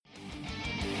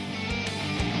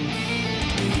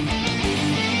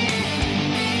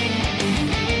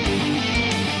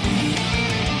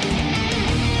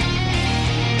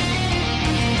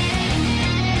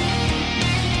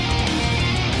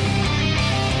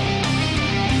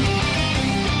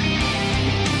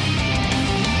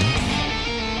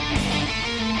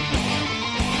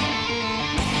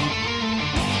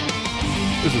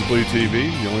TWD,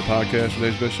 the only podcast for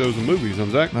today's best shows and movies. I'm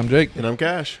Zach. I'm Jake. And I'm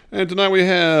Cash. And tonight we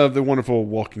have the wonderful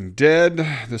Walking Dead.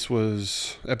 This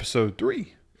was episode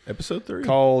 3. Episode 3.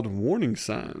 Called Warning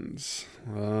Signs.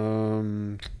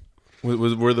 Were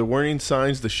the warning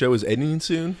signs the show is ending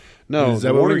soon? No, Is that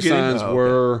the what we're warning getting? signs Oh,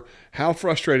 were, how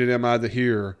frustrated am I to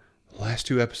hear the last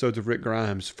 2 episodes of Rick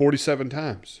Grimes 47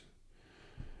 times.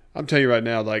 I'm telling you right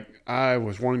now, like, I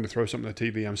was wanting to throw something at the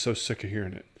TV. I'm so sick of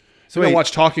hearing it. So I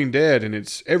watch Talking Dead, and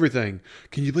it's everything.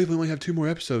 Can you believe we only have 2 more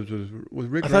episodes with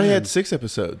Rick Grimes? I thought he had 6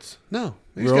 episodes. No.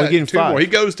 We're only getting 2 5. more. He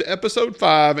goes to episode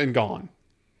 5 and gone.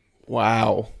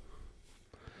 Wow.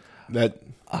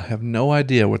 I have no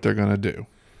idea what they're going to do.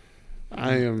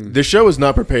 The show is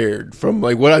not prepared from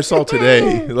like what I saw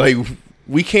today. Like,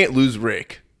 we can't lose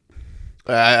Rick.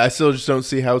 I still just don't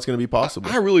see how it's going to be possible.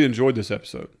 I really enjoyed this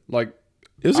episode. Like,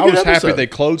 It was a I good was happy episode. they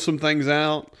closed some things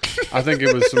out. I think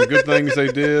it was some good things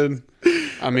they did.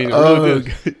 I mean, it really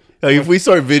did. Like, if we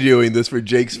start videoing this for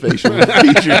Jake's facial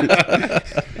features,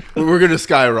 we're going to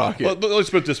skyrocket. Well, let's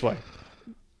put it this way.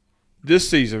 This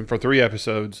season, for 3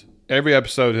 episodes, every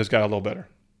episode has got a little better.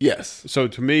 Yes. So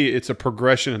to me, it's a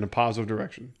progression in a positive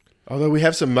direction. Although we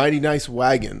have some mighty nice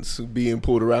wagons being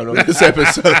pulled around on this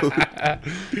episode.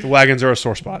 The wagons are a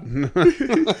sore spot.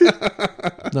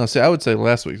 No, see, I would say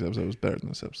last week's episode was better than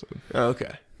this episode. Oh,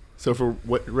 okay. So for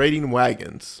rating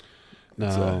wagons,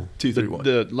 it's, No, 2, 3, 1.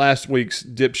 The last week's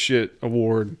dipshit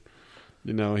award,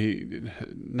 you know, he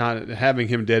not having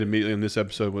him dead immediately in this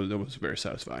episode was very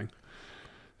satisfying.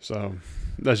 So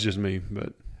that's just me,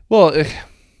 but Well,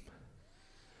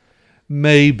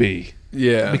 maybe.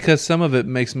 Yeah. Because some of it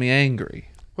makes me angry.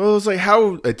 Well, it's like,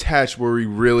 how attached were we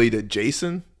really to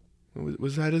Jason?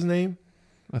 Was that his name?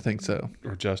 I think so.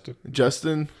 or Justin,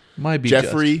 Justin? Might be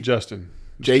Jeffrey? Justin,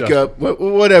 Jacob?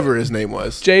 Whatever his name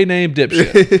was. J-name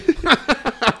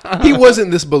dipshit. He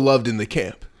wasn't this beloved in the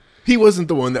camp. He wasn't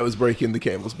the one that was breaking the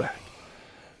camel's back.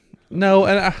 No,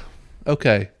 and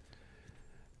okay.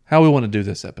 How we want to do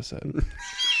this episode?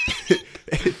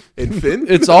 And Finn?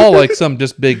 It's all like some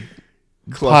just big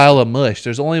Cluster. pile of mush.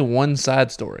 There's only one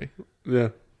side story, Yeah,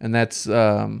 and that's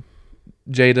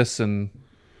Jadis and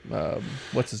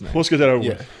what's his name? let's get that over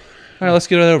Yeah. with. All right, let's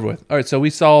get it over with. All right, so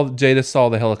Jadis saw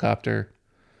the helicopter.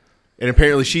 And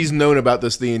apparently she's known about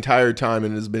this the entire time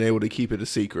and has been able to keep it a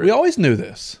secret. We always knew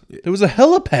this. There was a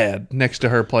helipad next to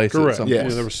her place. Correct. At some Yes. point.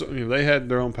 Yeah, there was, they had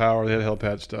their own power. They had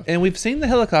helipad stuff. And we've seen the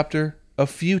helicopter a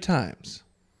few times,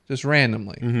 just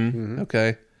randomly.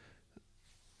 Okay.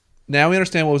 Now we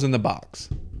understand what was in the box.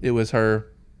 It was her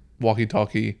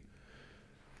walkie-talkie,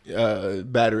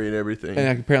 Battery and everything.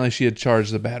 and apparently she had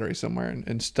charged the battery somewhere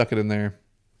and stuck it in there,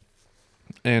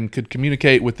 and could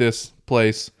communicate with this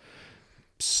place.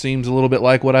 Seems a little bit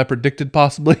like what I predicted,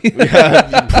 possibly.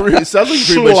 It sounds like you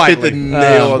pretty much hit the Slightly.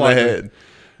 nail on the Slightly. head.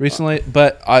 Recently,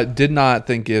 but I did not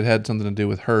think it had something to do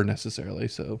with her necessarily.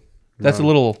 So that's a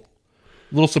little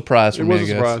surprise for It me. was I a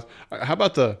guess. surprise. How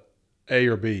about the A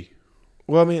or B?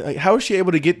 Well, I mean, like, how is she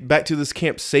able to get back to this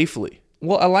camp safely?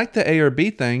 Well, I like the A or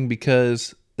B thing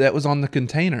because that was on the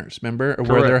containers, remember, or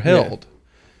where Correct, they're yeah. held.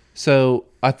 So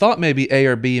I thought maybe A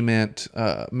or B meant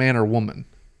man or woman.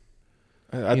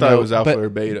 I thought it was alpha or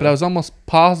beta. But I was almost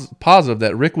positive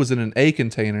that Rick was in an A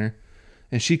container,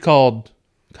 and she called,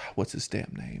 God, what's his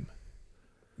damn name?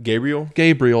 Gabriel?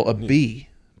 Gabriel a B,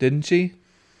 didn't she?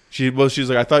 She was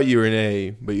like, I thought you were an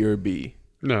A, but you're a B.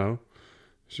 No.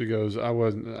 She goes, I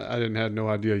didn't have no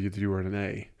idea that you were in an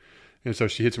A. And so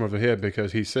she hits him over the head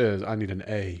because he says, I need an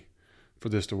A for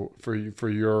this for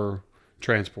your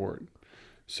transport.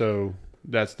 So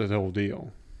that's the whole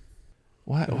deal.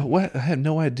 What? I had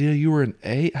no idea you were an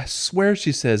A. I swear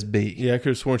she says B. Yeah, I could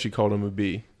have sworn she called him a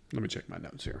B. Let me check my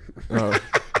notes here. I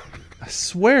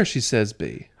swear she says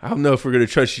B. I don't know if we're going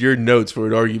to trust your notes for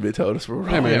an argument telling us we're wrong.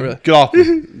 Hey, man, yeah, really. get off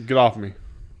me. Get off me.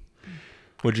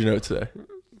 What'd your note say?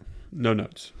 No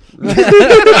notes.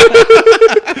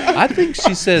 I think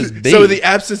she says B. So in the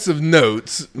absence of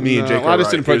notes, me and Jake I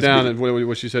just didn't put There's down B.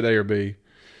 what she said, A or B.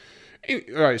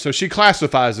 All right, so she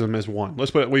classifies them as one.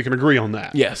 We can agree on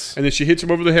that. Yes. And then she hits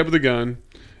him over the head with a gun,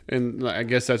 and I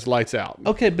guess that's lights out.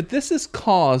 Okay, but this is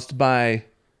caused by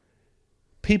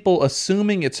people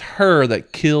assuming it's her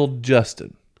that killed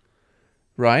Justin,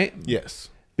 right? Yes.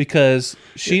 Because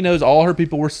she knows all her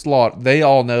people were slaughtered. They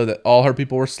all know that all her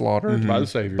people were slaughtered By the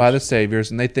Saviors. by the Saviors,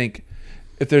 and they think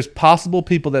if there's possible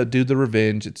people that do the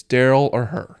revenge, it's Daryl or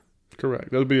her.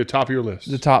 Correct. That would be the top of your list.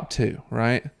 The top two,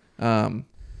 right?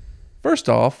 First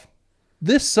off,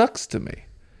 this sucks to me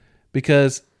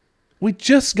because we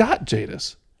just got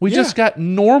Jadis. We just got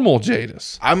normal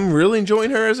Jadis. I'm really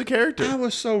enjoying her as a character. I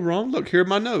was so wrong. Look, here are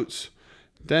my notes.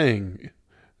 Dang.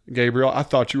 Gabriel, I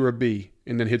thought you were a B,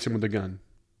 and then hits him with a gun.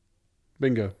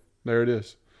 Bingo. There it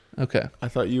is. Okay. I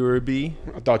thought you were a B.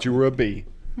 I thought you were a B,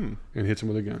 and hits him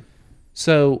with a gun.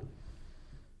 So,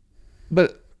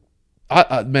 but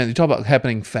man, you talk about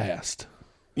happening fast.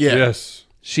 Yeah. Yes.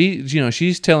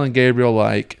 She's telling Gabriel,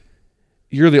 like,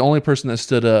 you're the only person that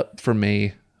stood up for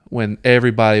me when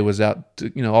everybody was out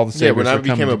to, all the saviors when I were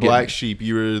coming became a to get black me. sheep,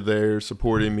 you were there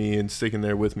supporting me and sticking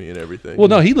there with me and everything. Well,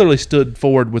 no, he literally stood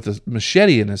forward with a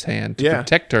machete in his hand to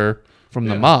protect her from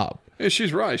the mob. And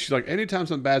she's right. She's like, anytime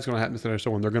something bad's going to happen to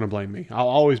someone, they're going to blame me. I'll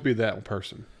always be that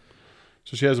person.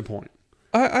 So she has a point.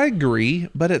 I agree,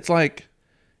 but it's like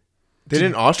they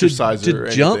didn't ostracize her or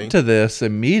to jump anything. to this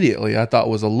immediately. I thought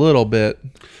was a little bit.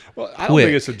 Well, I don't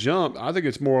think it's a jump. I think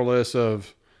it's more or less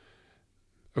of,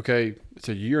 okay, it's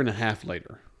a year and a half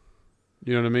later.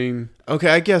 You know what I mean? Okay,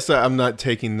 I guess I'm not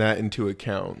taking that into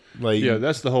account. Like, yeah,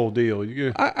 that's the whole deal.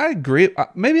 I agree.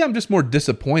 Maybe I'm just more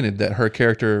disappointed that her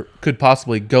character could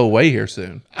possibly go away here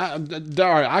soon. All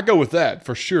right, I go with that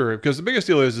for sure. Because the biggest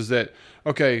deal is that,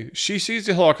 okay, she sees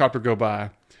the helicopter go by,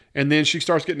 and then she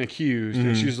starts getting accused,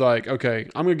 and she's like, okay,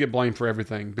 I'm going to get blamed for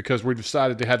everything because we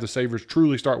decided to have the Saviors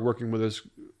truly start working with us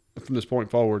from this point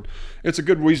forward. It's a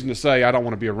good reason to say I don't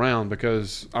want to be around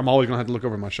because I'm always going to have to look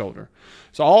over my shoulder.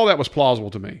 So all that was plausible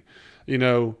to me,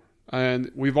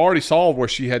 and we've already saw where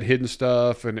she had hidden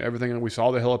stuff and everything, and we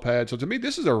saw the helipad. So to me,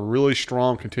 this is a really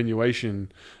strong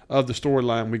continuation of the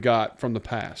storyline we got from the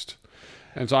past.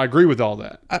 And so I agree with all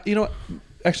that.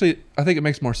 Actually, I think it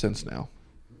makes more sense now.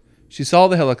 She saw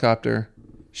the helicopter.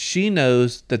 She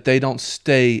knows that they don't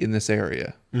stay in this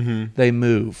area. Mm-hmm. They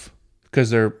move because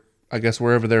they're, I guess,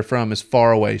 wherever they're from is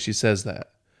far away. She says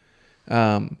that.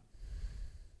 And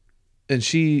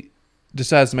she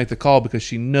decides to make the call because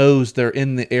she knows they're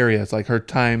in the area. It's like her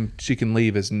time she can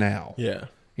leave is now. Yeah.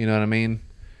 You know what I mean?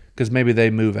 Because maybe they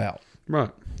move out.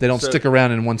 Right. They don't stick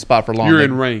around in one spot for long. You're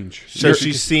in range. So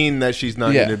she's seen that she's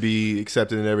not going to be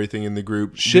accepted in everything in the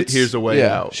group. Here's a way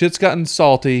out. Shit's gotten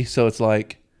salty, so it's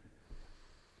like,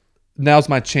 now's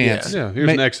my chance. Yeah, here's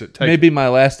an exit. Maybe my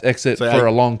last exit for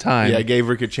a long time. Yeah, I gave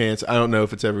Rick a chance. I don't know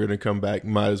if it's ever going to come back.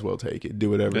 Might as well take it. Do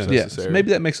whatever's necessary. So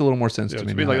maybe that makes a little more sense to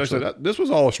me. Like I said, this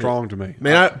was all strong to me.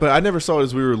 Man, but I never saw it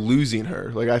as we were losing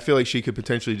her. Like, I feel like she could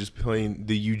potentially just play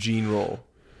the Eugene role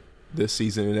this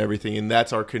season and everything, and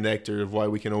that's our connector of why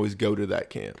we can always go to that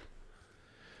camp.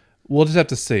 We'll just have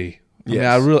to see.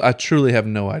 Yes. I truly have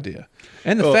no idea.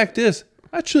 And the fact is,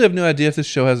 I truly have no idea if this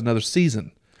show has another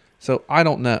season. So I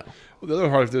don't know. Well, the other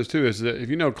part of this too is that if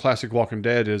you know classic Walking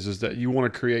Dead is that you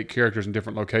want to create characters in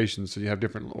different locations, so you have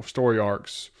different little story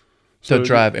arcs. To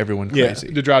drive everyone crazy.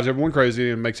 It drives everyone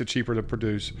crazy and makes it cheaper to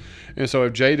produce. And so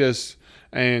if Jadis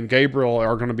and Gabriel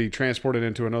are going to be transported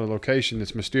into another location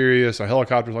that's mysterious, or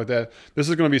helicopters like that, this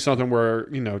is going to be something where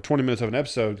 20 minutes of an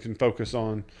episode can focus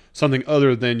on something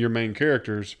other than your main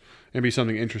characters and be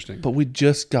something interesting. But we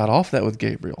just got off that with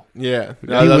Gabriel. Yeah.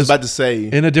 I was about to say.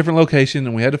 In a different location,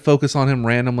 and we had to focus on him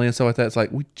randomly and stuff like that. It's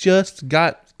like, we just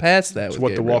got past that. That's with what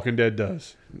Gabriel. The Walking Dead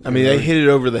does. I mean, they hit it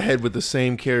over the head with the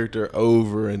same character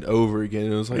over and over again.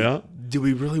 And it was like, do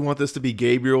we really want this to be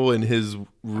Gabriel and his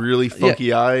really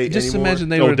funky eye just anymore? Imagine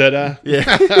they were dead eye.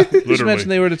 Yeah. Just imagine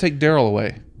they were to take Daryl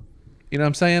away. You know what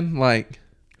I'm saying? Like,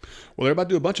 well, they're about to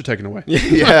do a bunch of taking away.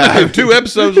 Yeah. I have 2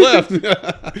 episodes left.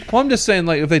 well, I'm just saying,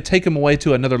 like, if they take him away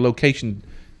to another location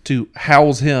to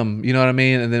house him, you know what I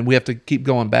mean? And then we have to keep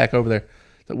going back over there.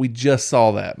 That we just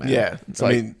saw that, man. Yeah. It's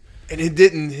and it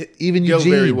didn't even go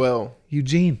Eugene, very well.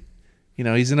 Eugene,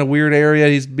 he's in a weird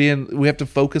area. We have to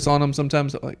focus on him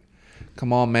sometimes. Like,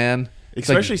 come on, man.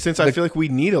 Especially since I feel like we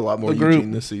need a lot more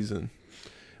Eugene this season.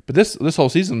 But this whole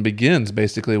season begins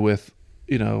basically with,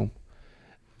 even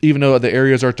though the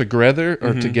areas are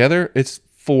together, it's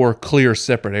 4 clear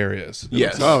separate areas.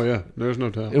 Yes. Oh, yeah. There's no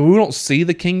time. We don't see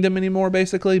the kingdom anymore,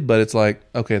 basically, but it's like,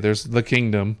 okay, there's the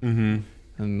kingdom. Mm-hmm.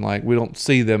 And, like, we don't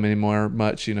see them anymore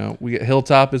much, We get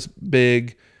Hilltop is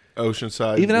big.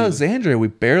 Oceanside. Even Alexandria, we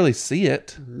barely see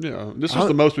it. Yeah. This was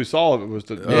the most we saw of it. Was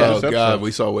the God,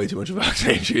 we saw way too much of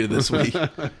Alexandria this week.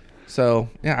 So,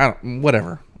 yeah,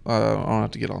 whatever. I don't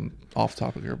have to get off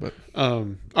topic here, but.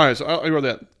 All right, so I wrote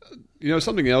that.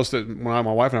 Something else that when my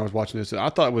wife and I was watching this that I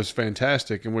thought was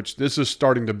fantastic, in which this is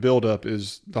starting to build up,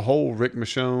 is the whole Rick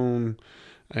Michonne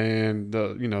and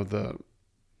the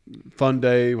fun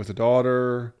day with the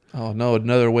daughter. Oh no,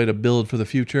 another way to build for the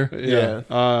future. Yeah.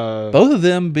 Both of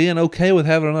them being okay with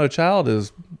having another child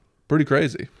is pretty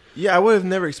crazy. Yeah, I would have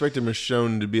never expected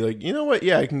Michonne to be like, you know what?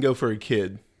 Yeah, I can go for a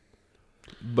kid.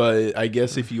 But I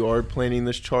guess if you are planning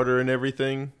this charter and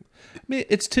everything, I mean,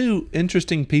 it's 2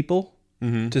 interesting people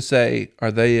to say,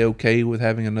 are they okay with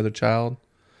having another child?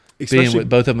 being what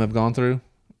both of them have gone through,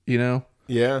 you know?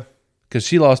 Yeah. Because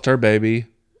she lost her baby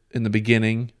in the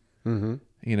beginning, you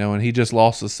know, and he just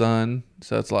lost a son.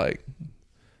 So it's like,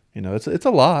 you know, it's a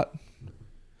lot.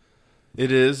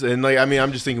 It is. And, like, I mean,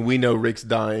 I'm just thinking we know Rick's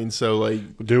dying, so, like...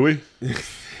 Do we?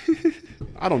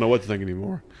 I don't know what to think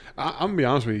anymore. I'm going to be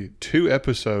honest with you. 2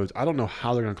 episodes, I don't know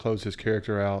how they're going to close his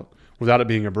character out without it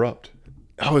being abrupt.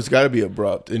 Oh, it's got to be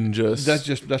abrupt and just...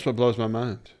 That's what blows my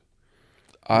mind.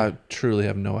 I truly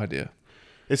have no idea.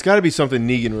 It's got to be something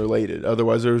Negan related.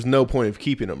 Otherwise, there's no point of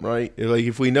keeping him, right? Like,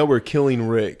 if we know we're killing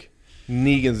Rick,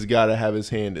 Negan's got to have his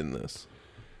hand in this.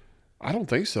 I don't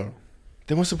think so.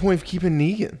 Then what's the point of keeping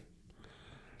Negan?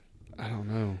 I don't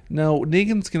know. No,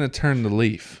 Negan's going to turn the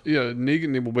leaf. Yeah,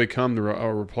 Negan will become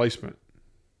a replacement.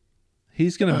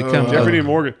 He's going to become... Jeffrey Dean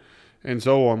Morgan and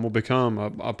so on will become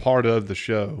a part of the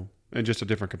show in just a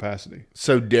different capacity.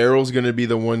 So Daryl's going to be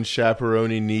the one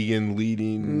chaperoning Negan,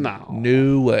 leading...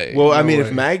 No way. Well, I mean,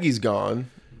 if Maggie's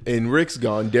gone and Rick's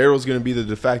gone, Daryl's going to be the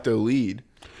de facto lead.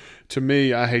 To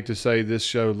me, I hate to say this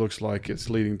show looks like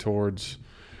it's leading towards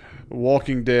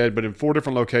Walking Dead, but in 4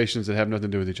 different locations that have nothing to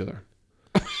do with each other.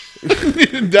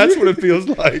 That's what it feels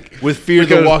like. With Fear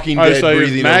the Walking Dead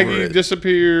breathing Maggie over it.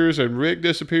 disappears and Rick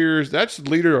disappears. That's the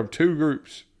leader of 2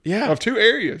 groups. Yeah. Of 2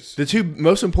 areas. The 2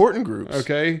 most important groups.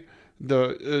 Okay.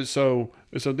 So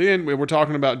then we're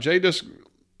talking about Jay just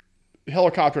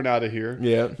helicoptering out of here.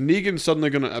 Yeah. Negan's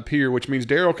suddenly going to appear, which means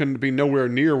Daryl can be nowhere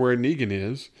near where Negan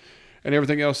is and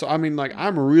everything else. So, I mean, like,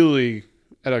 I'm really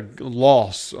at a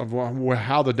loss of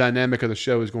how the dynamic of the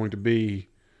show is going to be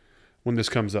when this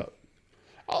comes up.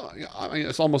 I mean,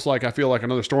 it's almost like I feel like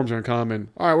another storm's going to come and,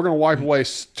 all right, we're going to wipe away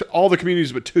all the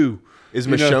communities but 2. Is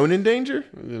Michonne in danger?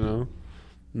 You know,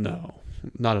 no,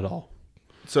 not at all.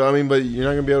 So, I mean, but you're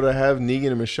not going to be able to have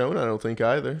Negan and Michonne, I don't think,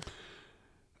 either.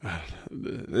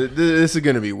 This is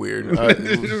going to be weird. I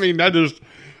mean,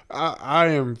 I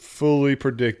am fully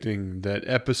predicting that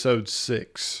episode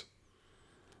 6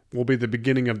 will be the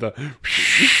beginning of the...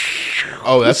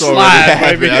 Oh, that's already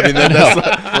happened. I mean,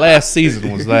 that's last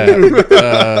season was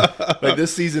that. Like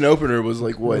this season opener was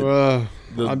like what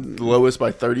the lowest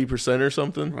by 30% or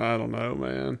something. I don't know,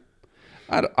 man.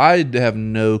 I have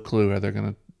no clue how they're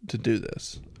going to do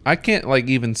this. I can't like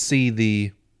even see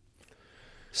the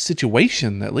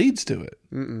situation that leads to it.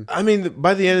 I mean,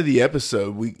 by the end of the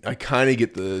episode, I kind of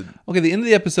get the the end of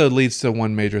the episode leads to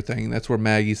one major thing. That's where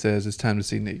Maggie says it's time to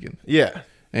see Negan. Yeah,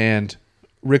 and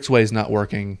Rick's way is not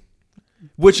working.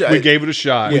 Which we gave it a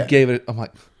shot. We gave it. I'm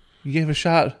like, you gave it a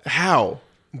shot. How?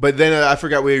 But then I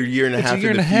forgot we're a year and a half. It's a year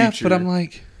and a half. But I'm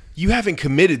like, you haven't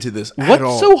committed to this at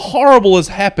all. What so horrible has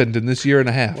happened in this year and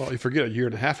a half? Well, you forget a year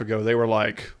and a half ago they were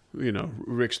like, you know,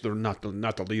 Rick's not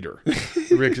the leader.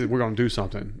 Rick said we're going to do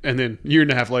something, and then a year and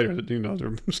a half later, you know,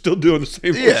 they're still doing the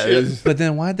same shit. But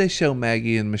then why'd they show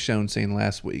Maggie and Michonne scene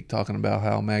last week talking about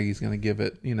how Maggie's going to give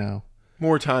it, you know,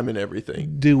 more time and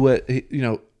everything. Do what you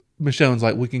know. Michonne's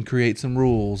like, we can create some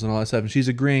rules and all that stuff, and she's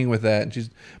agreeing with that, and she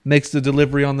makes the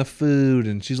delivery on the food,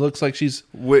 and she looks like she's...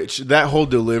 Which, that whole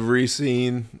delivery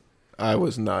scene, I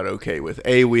was not okay with.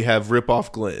 We have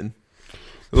rip-off Glenn.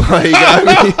 Like,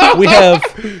 I mean... we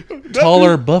have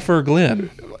taller, buffer Glenn.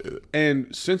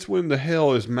 And since when the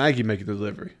hell is Maggie making the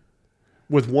delivery?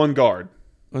 With one guard.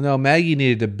 Well, no, Maggie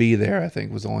needed to be there, I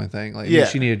think, was the only thing. Like,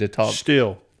 she needed to talk.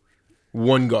 Still.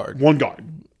 One guard.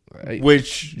 Right.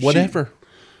 Which... Whatever.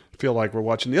 Feel like we're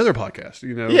watching the other podcast,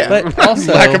 you know. Yeah, but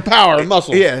also lack of power and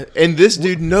muscle. Yeah, and this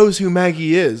dude knows who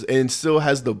Maggie is and still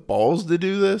has the balls to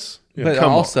do this. Yeah, but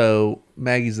also,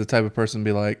 Maggie's the type of person to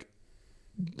be like,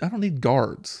 I don't need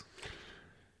guards.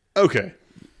 Okay.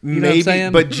 You know what I'm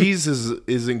saying? But Jesus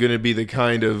isn't going to be the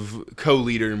kind of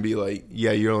co-leader and be like,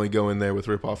 yeah, you're only going there with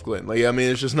Rip-Off Glenn. Like, I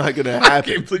mean, it's just not going to happen. I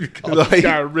can't believe you called this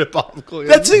guy Rip-Off Glenn.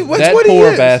 That's what that he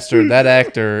poor is. bastard, that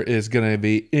actor is going to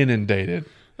be inundated.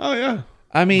 Oh, yeah.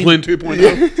 I mean, Glenn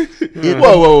 2.0.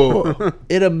 Whoa.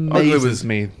 It amazes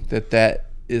me that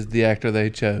is the actor they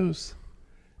chose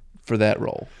for that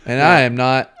role. And yeah. I am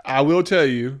not. I will tell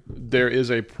you, there is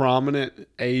a prominent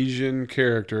Asian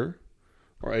character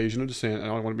or Asian of descent. I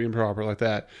don't want to be improper like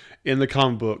that in the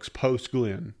comic books post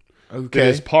Glenn. Okay. That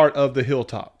is part of the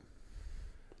Hilltop.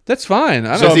 That's fine.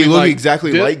 Does he look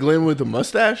exactly like Glenn with a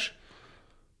mustache?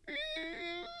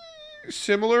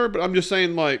 Similar, but I'm just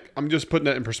saying, like, I'm just putting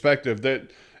that in perspective. That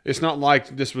it's not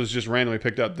like this was just randomly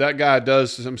picked up. That guy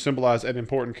does symbolize an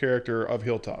important character of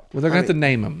Hilltop. Well, they're going to have to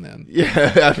name him then.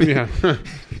 Yeah.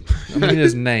 I mean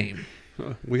his name.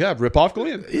 We have Rip-Off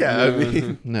Glenn. Yeah. I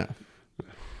mean, no. But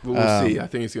we'll see. I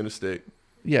think it's going to stick.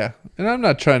 Yeah. And I'm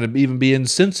not trying to even be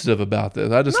insensitive about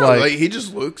this. I just like he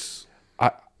just looks...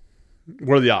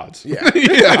 What are the odds? Yeah.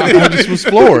 I just was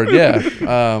floored.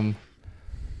 Yeah.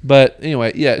 But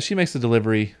anyway, yeah, she makes the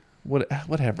delivery.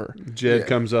 Whatever. Jed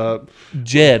comes up.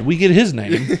 Jed, we get his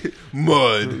name.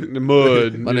 Mud. The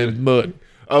mud. My name is Mud.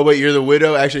 Oh, wait, you're the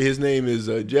widow? Actually, his name is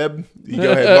Jeb. You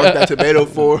go ahead and mark that tomato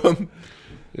for him.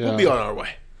 Yeah. We'll be on our way.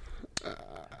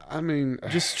 I mean,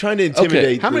 Just trying to intimidate.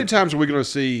 okay. How many times are we going to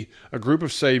see a group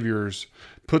of saviors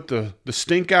put the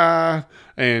stink eye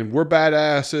and we're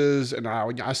badasses and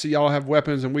I see y'all have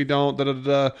weapons and we don't,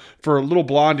 for a little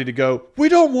blondie to go, we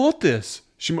don't want this.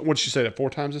 What did she say that 4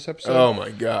 times this episode? Oh, my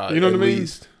God. You know at what I mean?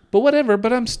 least. But whatever.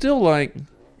 But I'm still like,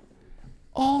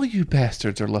 all you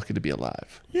bastards are lucky to be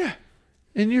alive. Yeah.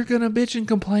 And you're gonna bitch and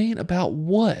complain about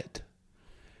what?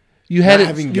 You had Not it.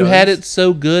 having You had guns. it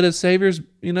so good as saviors,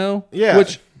 you know. Yeah.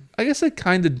 Which I guess they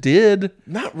kind of did.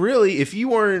 Not really. If you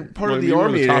weren't part Well, of if the you were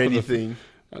army the or top of the- anything.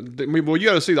 I mean, well, you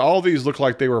got to see that all these look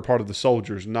like they were a part of the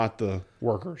soldiers, not the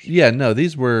workers. Yeah. No,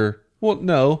 these were. Well,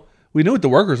 no, we knew what the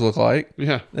workers look like.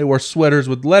 Yeah. They wore sweaters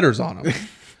with letters on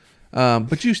them.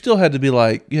 But you still had to be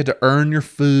like, you had to earn your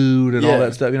food and all Yeah.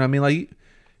 that stuff. You know what I mean? Like,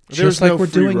 There was just like no we're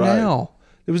free doing ride. now.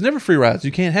 There was never free rides.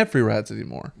 You can't have free rides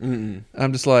anymore.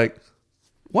 I'm just like,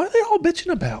 what are they all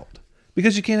bitching about?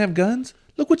 Because you can't have guns?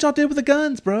 Look what y'all did with the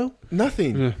guns, bro.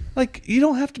 Nothing. Yeah. Like, you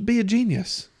don't have to be a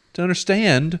genius to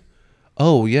understand.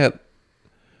 Oh, yeah.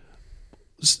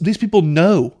 These people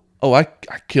know. Oh, I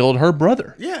killed her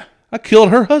brother. Yeah. I killed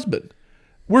her husband.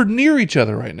 We're near each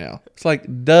other right now. It's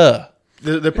like, duh.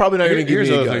 They're probably not going to give Here's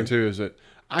me the a other gun. thing too: is that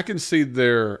I can see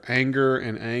their anger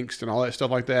and angst and all that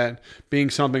stuff like that being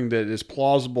something that is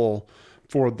plausible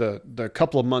for the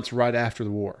couple of months right after the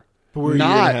war. But we're a year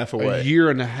and a half away. A year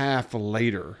and a half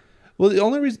later. Well, the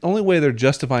only way they're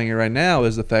justifying it right now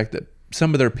is the fact that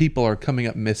some of their people are coming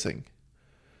up missing.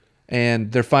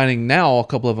 And they're finding now a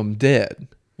couple of them dead.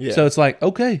 Yeah. So it's like,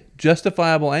 okay,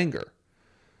 justifiable anger.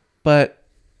 But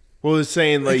Well, it's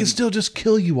saying they like can still just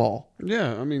kill you all.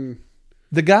 Yeah, I mean,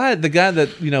 The guy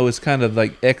that, you know, is kind of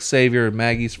like ex-Savior,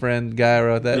 Maggie's friend guy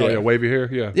wrote that. yeah, wavy hair,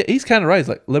 yeah. Yeah, he's kind of right. He's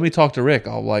like, let me talk to Rick.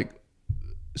 I'll like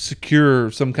secure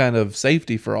some kind of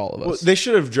safety for all of us. well, they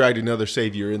should have dragged another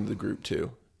savior in the group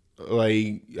too.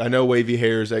 Like I know wavy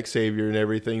hair is ex-savior and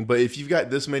everything, but if you've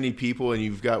got this many people and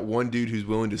you've got one dude who's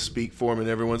willing to speak for him and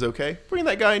everyone's okay, bring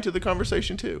that guy into the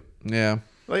conversation too. Yeah.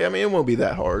 Like I mean, it won't be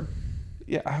that hard.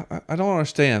 Yeah, I don't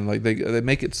understand. Like they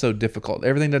make it so difficult.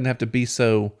 Everything doesn't have to be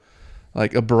so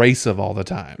like abrasive all the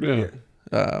time. Yeah.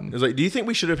 It's like, do you think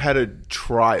we should have had a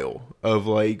trial of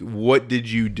like, what did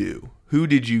you do? Who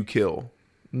did you kill?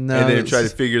 No, And then it's, try to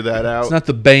figure that out. it's not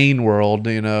the Bane world,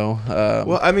 you know.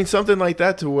 Well, I mean, something like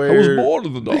that to where I was born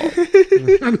in the dark.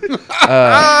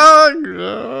 Oh,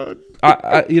 God.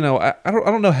 I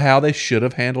don't know how they should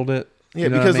have handled it. Yeah, You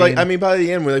know because what I mean, by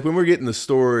the end, when we're getting the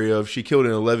story of she killed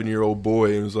an 11-year-old boy,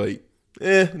 and it was like,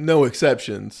 no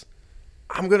exceptions.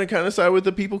 I'm gonna kind of side with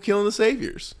the people killing the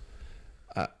saviors.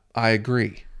 I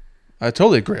agree. I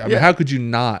totally agree. I mean, Yeah. how could you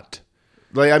not?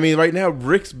 Like, I mean, right now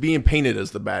Rick's being painted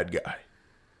as the bad guy,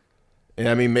 and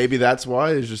I mean, maybe that's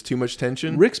why there's just too much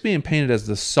tension. Rick's being painted as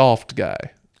the soft guy.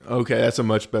 Okay, that's a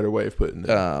much better way of putting it.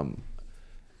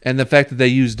 And the fact that they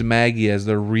used Maggie as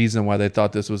the reason why they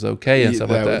thought this was okay and stuff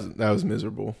like that. That was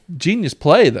miserable. Genius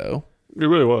play, though. It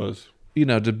really was. You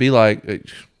know, to be like, hey,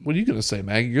 what are you going to say,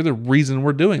 Maggie? You're the reason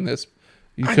we're doing this.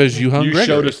 Because you hung You Gregory.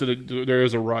 showed us that there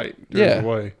is a right. There's a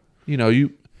way. You know, you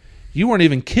weren't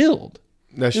even killed.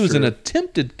 That's It was true. an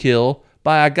attempted kill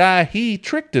by a guy he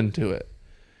tricked into it.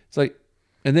 It's like,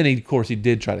 and then of course he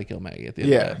did try to kill Maggie at the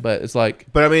end of that. But it's like,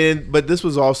 But I mean, but this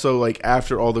was also like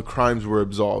after all the crimes were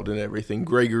absolved and everything.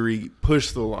 Gregory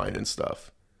pushed the line and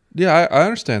stuff, yeah, I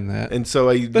understand that. and so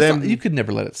like But it's then not- you could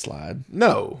never let it slide.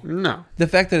 no, No. The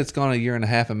fact that it's gone a year and a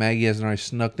half and Maggie hasn't already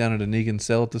snuck down into Negan's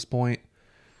cell at this point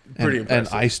pretty and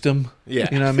impressive. iced him. Yeah.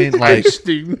 You know what I mean? Like,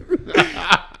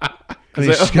 I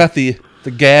mean, she's got the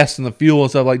gas and the fuel and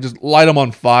stuff, like just light him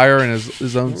on fire in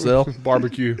his own cell.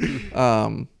 Barbecue.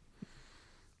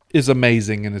 Is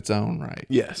amazing in its own right.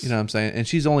 Yes. You know what I'm saying? And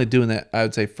she's only doing that, I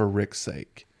would say, for Rick's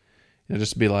sake. You know,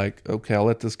 just to be like, okay, I'll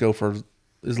let this go for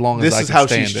as long as This I is can how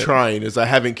stand she's it. trying. Is I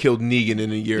haven't killed Negan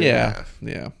in a year and a Yeah. half.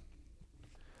 Yeah.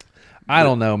 I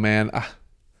don't know, man.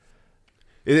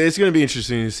 It's going to be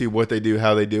interesting to see what they do,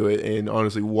 how they do it, and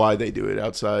honestly why they do it.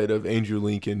 Outside of Andrew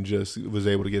Lincoln just was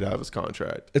able to get out of his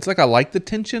contract. It's like I like the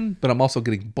tension, but I'm also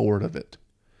getting bored of it.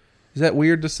 Is that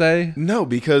weird to say? No,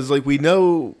 because like we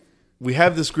know we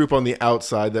have this group on the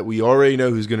outside that we already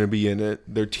know who's going to be in it.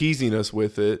 They're teasing us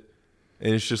with it,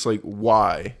 and it's just like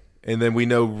why? And then we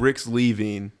know Rick's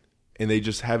leaving, and they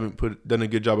just haven't done a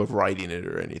good job of writing it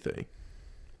or anything.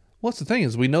 What's the thing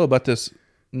is we know about this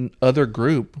other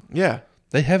group, Yeah.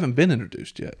 they haven't been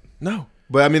introduced yet. No.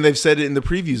 But I mean, they've said it in the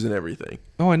previews and everything.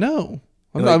 Oh, I know.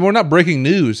 We're not breaking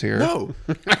news here. No.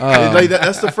 Like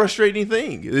that's the frustrating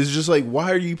thing. It's just like,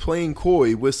 why are you playing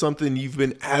coy with something you've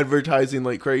been advertising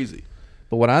like crazy?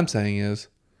 But what I'm saying is,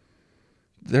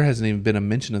 there hasn't even been a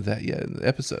mention of that yet in the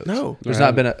episodes. No. There's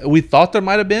not been a... We thought there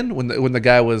might have been when the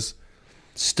guy was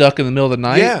stuck in the middle of the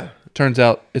night. Yeah. Turns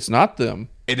out it's not them.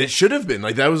 And it should have been.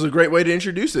 Like, that was a great way to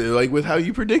introduce it, like with how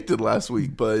you predicted last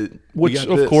week. But Which,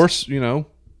 of course,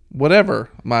 whatever.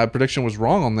 My prediction was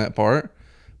wrong on that part.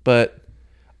 But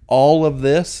all of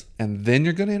this, and then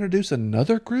you're going to introduce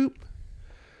another group?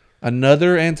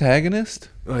 Another antagonist?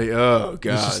 Like, oh,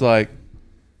 God. It's just like,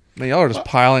 man, y'all are just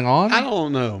piling on? I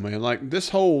don't know, man. Like, this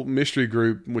whole mystery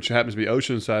group, which happens to be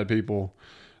Oceanside people,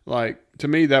 like, to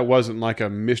me, that wasn't like a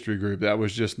mystery group. That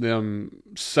was just them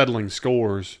settling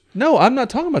scores. No, I'm not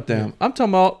talking about them. I'm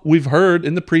talking about, we've heard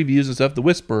in the previews and stuff, the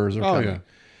Whisperers are coming. Yeah.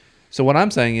 So what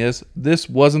I'm saying is, this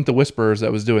wasn't the Whisperers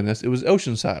that was doing this. It was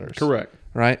Oceansiders. Correct.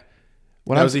 Right?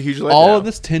 That was a huge letdown. All of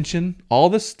this tension, all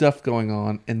this stuff going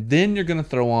on, and then you're going to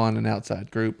throw on an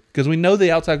outside group, because we know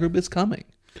the outside group is coming.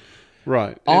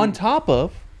 Right. On top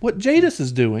of what Jadis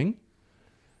is doing,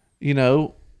 and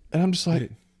I'm just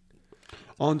like...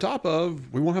 On top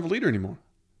of, we won't have a leader anymore.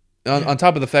 On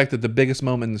top of the fact that the biggest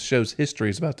moment in the show's history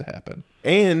is about to happen.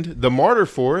 And the martyr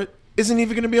for it isn't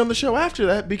even going to be on the show after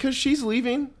that, because she's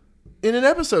leaving in an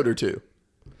episode or two.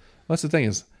 That's the thing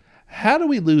is, how do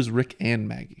we lose Rick and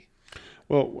Maggie?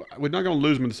 Well, we're not going to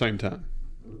lose them at the same time.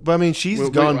 But I mean, she's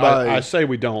gone by... I say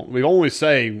we don't. We only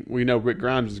say we know Rick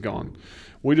Grimes is gone.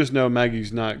 We just know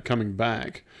Maggie's not coming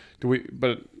back.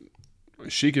 But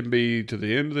she can be to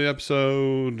the end of the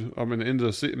episode, I mean, the end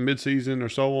of the mid-season or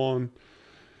so on.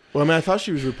 Well, I mean, I thought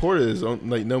she was reported as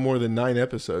like no more than 9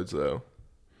 episodes, though.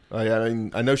 I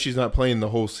mean, I know she's not playing the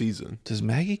whole season. Does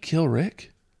Maggie kill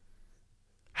Rick?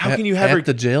 How can you have her at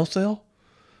the jail cell?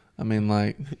 I mean,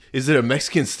 like, is it a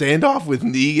Mexican standoff with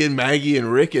Negan, Maggie,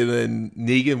 and Rick, and then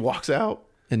Negan walks out,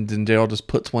 and then Daryl just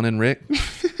puts one in Rick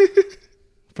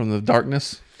from the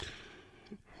darkness?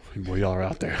 Boy, y'all are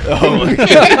out there. Oh my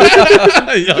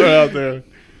God. Y'all are out there.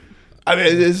 I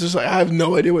mean, it's just like, I have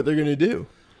no idea what they're going to do.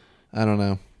 I don't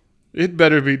know. It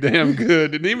better be damn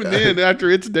good. And even then, after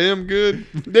it's damn good,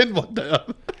 then what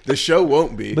the show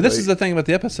won't be. But this is the thing about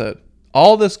the episode.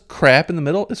 All this crap in the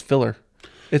middle is filler.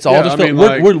 It's all just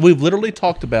filler. We've literally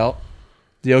talked about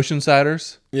the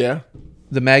Oceansiders. Yeah.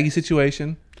 The Maggie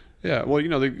situation. Yeah. Well,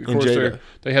 of course,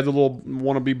 they had the little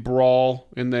wannabe brawl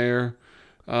in there.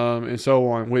 And so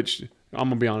on, which I'm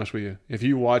gonna be honest with you. If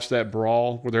you watch that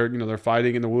brawl where they're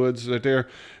fighting in the woods right there,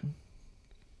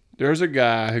 there's a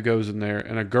guy who goes in there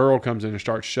and a girl comes in and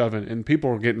starts shoving, and people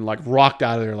are getting like rocked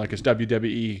out of there like it's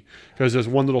WWE because there's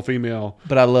one little female.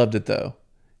 But I loved it though.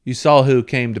 You saw who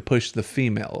came to push the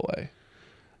female away.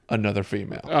 Another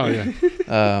female. Oh yeah.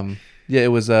 Yeah,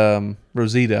 it was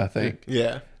Rosita, I think.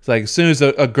 Yeah. It's like as soon as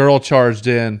a girl charged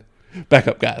in. Back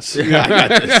up, guys. Yeah,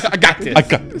 I got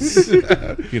this.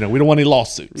 We don't want any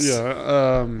lawsuits.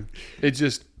 Yeah. It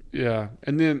just, yeah.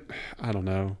 And then, I don't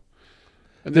know.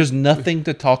 There's nothing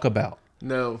to talk about.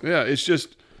 No. Yeah, it's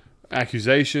just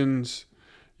accusations,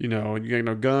 you got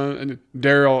no gun. And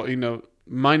Daryl,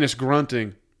 minus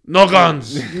grunting. No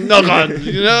guns. No guns.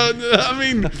 I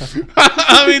mean,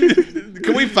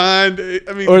 can we find,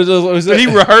 or is did he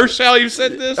rehearse how you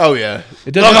said this? Oh, yeah.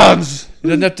 No guns. It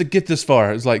doesn't have to get this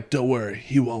far. It's like, don't worry,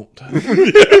 he won't.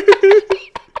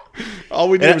 All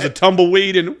we did was a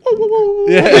tumbleweed and woo, woo, woo.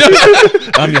 Yeah.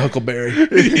 I'm your Huckleberry.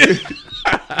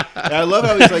 I love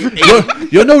how he's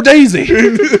like, you're no Daisy.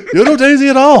 You're no Daisy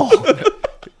at all.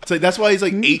 It's like, that's why he's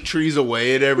like 8 trees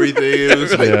away and everything. It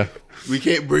was like, we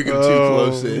can't bring him too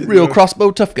close in. Real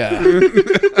crossbow tough guy.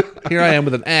 Here I am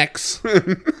with an axe.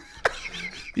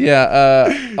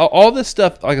 Yeah, all this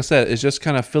stuff, like I said, is just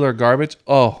kind of filler garbage.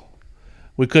 Oh,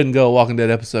 we couldn't go a Walking Dead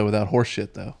episode without horse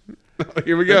shit, though.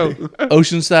 Here we go.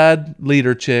 Oceanside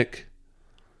leader chick.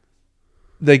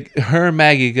 Her and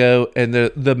Maggie go, and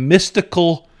the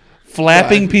mystical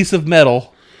flapping piece of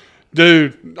metal.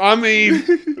 Dude, I mean,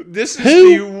 this is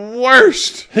the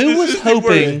worst. Who was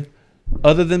hoping,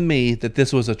 other than me, that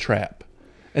this was a trap?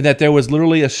 And that there was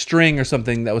literally a string or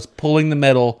something that was pulling the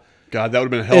metal. God, that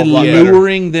would have been a hell of a lot better.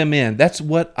 Luring them in. That's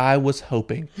what I was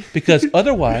hoping. Because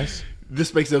otherwise...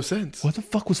 This makes no sense. What the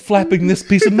fuck was flapping this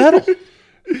piece of metal?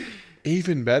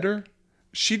 Even better,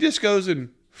 she just goes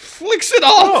and flicks it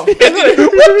off. What the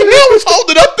hell was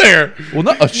holding up there? Well,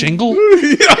 not a shingle.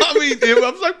 I mean,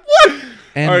 I was like, what?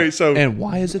 And, All right, so and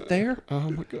why is it there? oh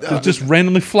my god, Does it just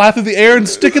randomly fly through the air and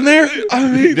stick in there? I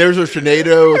mean, There's a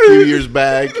tornado a few years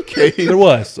back. There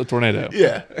was a tornado.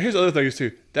 Yeah. here's the other thing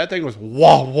too. That thing was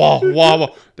wah wah wah wah.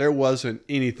 There wasn't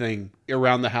anything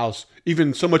around the house,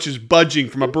 even so much as budging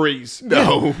from a breeze.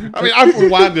 No. I mean, I've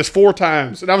rewound this 4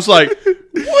 times, and I was like,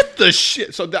 "What the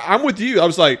shit?" So I'm with you. I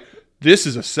was like, "This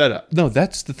is a setup." No,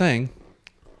 that's the thing.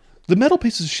 The metal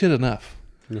pieces are shit enough.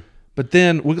 But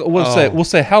then we'll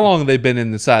say how long have they been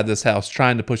inside this house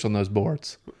trying to push on those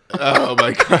boards? Oh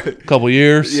my god. A couple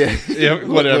years. Yeah. Yeah,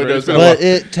 whatever. It's been a But while.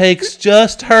 it takes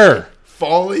just her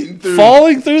Falling through.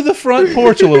 falling through the front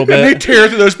porch a little They bit, tear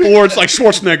through those boards like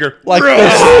Schwarzenegger. Like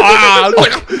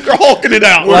like they're hulking it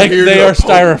out. like here they to are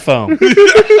styrofoam.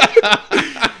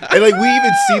 And like we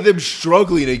even see them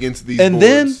struggling against these And boards.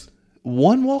 then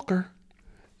one walker,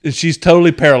 and she's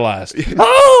totally paralyzed.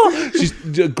 Oh!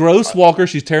 She's a gross walker.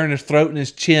 She's tearing his throat and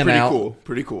his chin Pretty out. cool.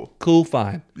 Pretty cool. Cool,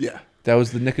 fine. Yeah. That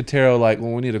was the Nicotero, like,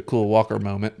 well, we need a cool walker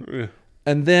moment. Yeah.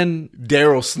 And then,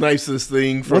 Daryl snipes this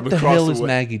thing from what the across hell the is way.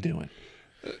 Maggie doing?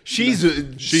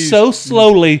 She's So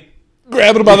slowly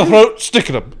grabbing him by the throat,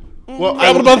 sticking him. well.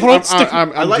 Grabbing him by the throat, sticking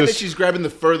him. I like that just- she's grabbing the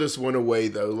furthest one away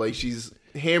though. Like she's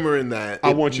hammering that.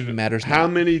 I want you to matters How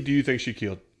not. many do you think she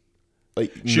killed?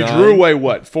 Like She 9. drew away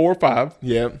what 4 or 5,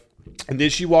 Yeah. and then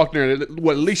she walked in there.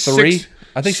 What, at least 3? 6?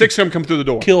 I think 6 of them come through the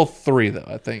door. Kill 3, though,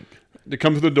 I think. They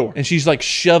come through the door. And she's like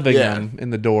shoving Yeah. him in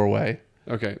the doorway.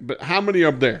 Okay, but how many are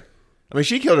up there? I mean,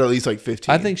 she killed at least like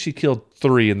 15. I think she killed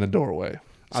 3 in the doorway.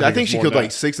 See, I think it's she more killed than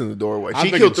like that. 6 in the doorway. I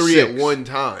She think killed it's 3 6. at one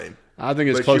time. I think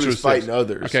it's But she closer was to 6. fighting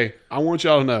others. Okay, I want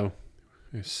y'all to know.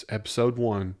 It's episode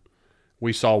 1.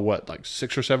 We saw what, like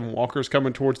 6 or 7 walkers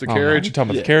coming towards the Oh, carriage. you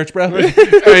talking about the carriage, bro? I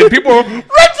mean, people were, run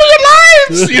for your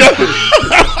lives! You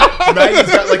know?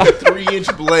 Maggie's got like a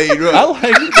 3-inch blade. I like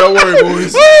it. Don't worry,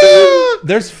 boys.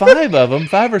 There's 5 of them,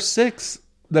 5 or 6,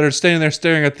 that are standing there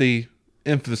staring at the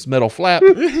infamous metal flap.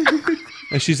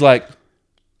 And she's like,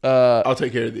 I'll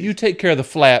take care of these. you take care of the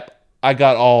flap. I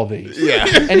got all these. Yeah.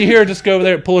 And you hear her just go over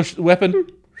there and pull her weapon,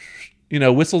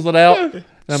 whistles it out. And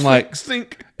I'm like,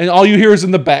 Stink. and all you hear is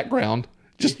in the background,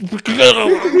 just, I'm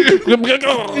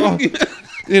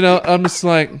just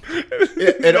like,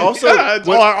 And also, God,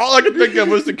 all I could think of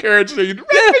was the carriage scene.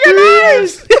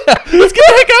 let's get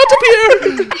the heck out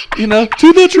of here.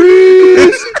 To the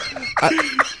trees.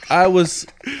 I was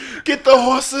get the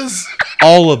horses.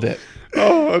 all of it.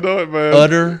 Oh, I know it, man.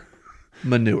 Utter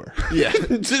manure. Yeah.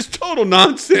 It's just total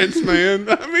nonsense, man.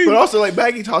 I mean, But also, like,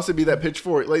 Maggie tossing me that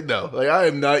pitchfork. Like, no. Like, I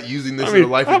am not using this I in a mean,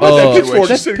 life how and about death that pitchfork?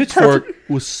 situation. That pitchfork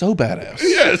was so badass.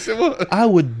 yes, it was. I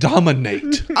would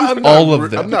dominate I'm not all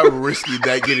of them. I'm not risking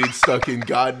that getting stuck in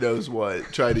God knows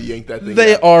what, trying to yank that thing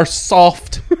They out. are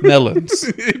soft melons.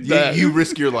 You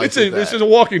risk your life with This that. is a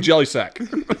walking jelly sack.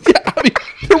 I mean,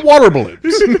 they're water balloons.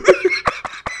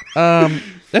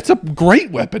 That's a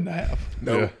great weapon to have.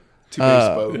 No. Yeah. Too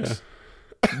many spokes.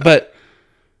 But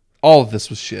all of this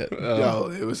was shit. No,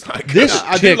 it was not good. This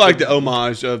I do chick, like the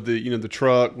homage of the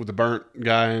truck with the burnt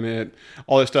guy in it,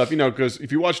 all that stuff. Because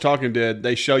if you watch Talking Dead,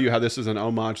 they show you how this is an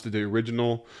homage to the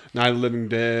original Night of the Living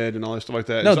Dead and all that stuff like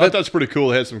that. No, So I that- thought it's pretty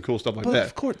cool. It had some cool stuff like but that.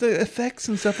 of course, the effects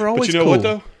and stuff are always But you know cool. what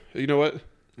though? You know what?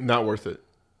 Not worth it.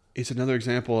 It's another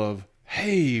example of,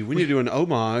 hey, we need to do an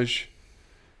homage.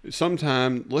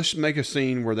 Sometime, let's make a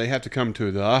scene where they have to come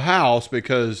to the house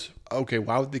because, okay,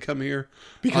 why would they come here?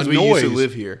 Because A we used to noise,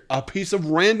 live here. A piece of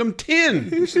random tin,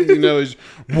 is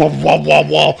wah, wah, wah,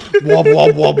 wah, wah,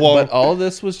 wah, wah, wah. But all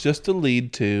this was just to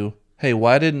lead to, hey,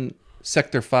 why didn't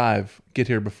Sector 5 get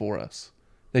here before us?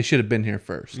 They should have been here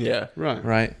first. Yeah. Right.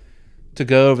 Right? To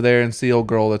go over there and see old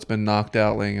girl that's been knocked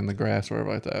out laying in the grass or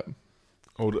whatever like that.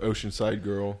 Old Oceanside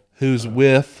girl. Who's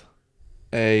with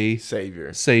a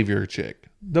Savior. savior chick.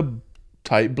 The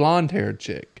tight blonde-haired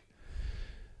chick.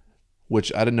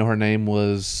 Which I didn't know her name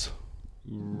was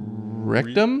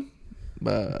Rectum?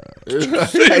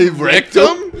 Hey,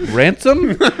 Rectum?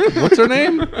 Ransom? What's her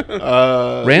name?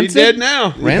 He's Rancid? dead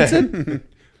now. Rancid?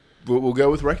 We'll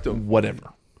go with Rectum.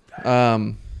 Whatever.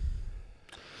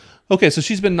 Okay, so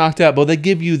she's been knocked out, but they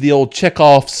give you the old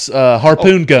Chekhov's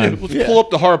harpoon gun. Let's pull up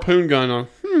the harpoon gun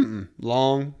on.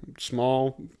 Long,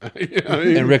 small.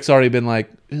 And Rick's already been like,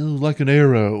 "Ew, like an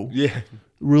arrow. Yeah.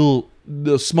 Real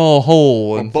the small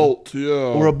hole. A bolt, yeah.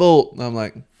 Or a bolt. And I'm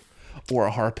like, or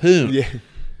a harpoon.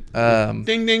 Yeah.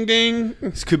 Ding, ding, ding.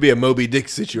 This could be a Moby Dick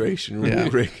situation, Yeah.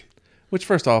 Rick. Which,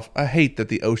 first off, I hate that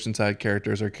the Oceanside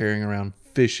characters are carrying around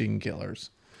fishing killers.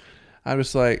 I'm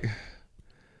just like,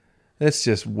 that's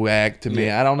just whack to me.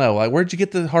 Yeah. I don't know. Like, where'd you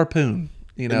get the harpoon?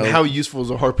 And how useful is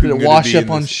a harpoon did going it to wash be up in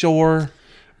on this? shore?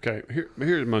 Okay,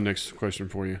 here's my next question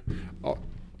for you.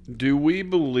 Do we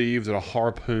believe that a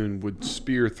harpoon would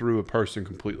spear through a person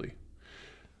completely?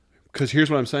 Because here's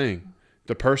what I'm saying.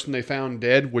 The person they found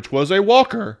dead, which was a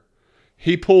walker,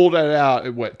 he pulled it out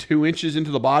at 2 inches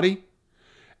into the body?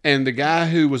 And the guy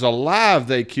who was alive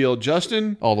they killed,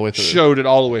 Justin, All the way through. showed it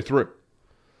all the way through.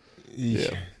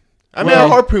 Yeah. I mean, a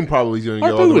harpoon probably is going to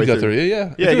go all the Harpoon way would go through. through.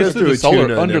 Yeah. Yeah, it goes through the a solar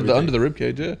tuna and under the rib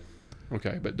cage. Yeah.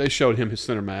 Okay, but they showed him his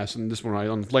center mass, and this one laying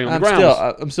on the I'm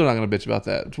ground. still not going to bitch about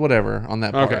that. It's whatever on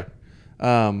that part. Okay.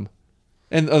 And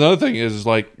another thing is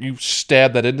like you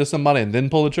stab that into somebody and then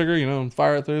pull the trigger, and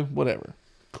fire it through. Whatever.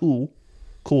 Cool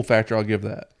factor. I'll give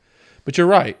that. But you're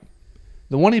right.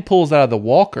 The one he pulls out of the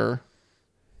walker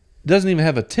doesn't even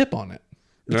have a tip on it.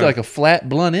 It's like a flat,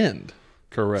 blunt end.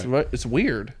 Correct. It's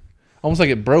weird. Almost like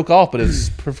it broke off, but it's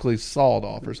perfectly sawed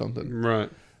off or something. Right.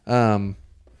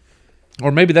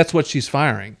 Or maybe that's what she's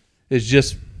firing. It's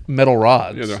just metal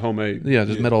rods. Yeah, they're homemade. Yeah,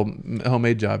 just metal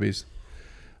homemade jobbies.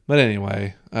 But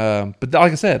anyway, but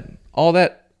like I said, all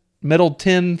that metal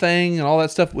tin thing and all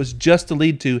that stuff was just to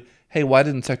lead to, hey, why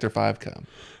didn't Sector 5 come?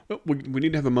 Well, we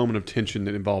need to have a moment of tension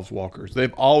that involves walkers.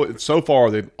 They've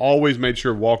always made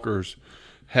sure walkers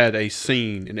had a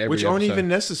scene in every Which aren't episode. even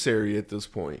necessary at this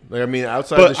point. Like, I mean,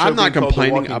 outside But the show I'm not being called The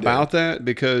complaining Walking about Dead. that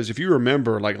because if you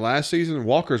remember, like last season,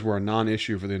 walkers were a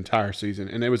non-issue for the entire season,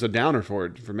 and it was a downer for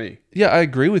me. Yeah, I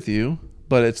agree with you,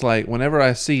 but it's like whenever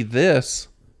I see this,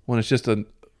 when it's just a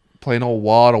plain old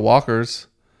wad of walkers,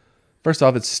 first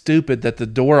off, it's stupid that the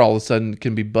door all of a sudden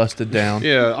can be busted down.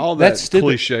 Yeah, all that That's stupid.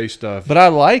 cliche stuff. But I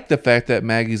like the fact that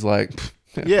Maggie's like,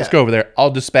 let's go over there.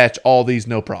 I'll dispatch all these,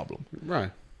 no problem.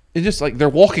 Right. It's just like they're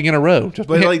walking in a row.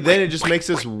 But like then it just makes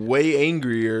us way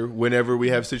angrier whenever we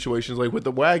have situations like with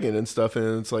the wagon and stuff,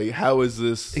 and it's like, how is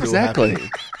this still exactly. happening?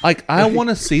 Like I want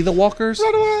to see the walkers,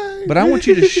 Run away! but I want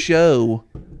you to show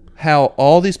how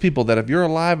all these people that if you're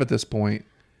alive at this point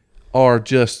are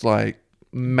just like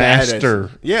master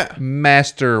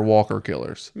walker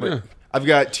killers. Yeah. I've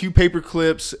got 2 paper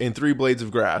clips and 3 blades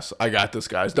of grass. I got this,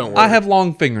 guys. Don't worry. I have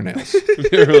long fingernails.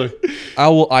 Really. I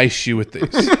will ice you with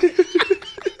these.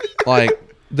 Like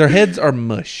their heads are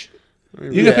mush.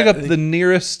 You can pick up the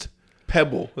nearest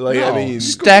pebble. Like I mean,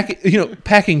 stack,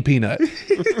 packing peanut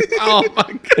Oh my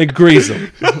god. and grease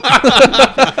them. get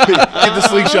the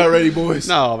slingshot ready, boys.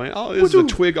 No, man. Oh, this is a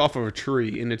twig off of a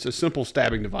tree, and it's a simple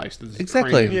stabbing device. That's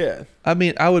Exactly. crazy. Yeah. I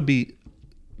mean, I would be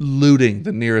looting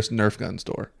the nearest Nerf gun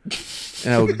store,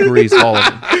 and I would grease all of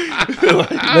them.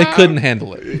 They couldn't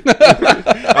handle it.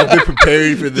 I've been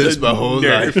preparing for this my whole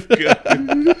life.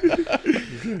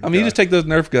 I mean, you just take those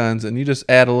Nerf guns and you just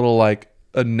add a little like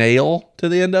a nail to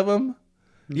the end of them.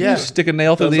 Yeah. You stick a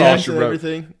nail through the Those end. and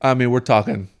everything. I mean, we're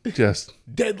talking just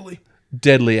Deadly.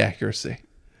 deadly accuracy.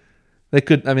 They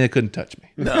couldn't touch me.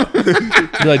 No,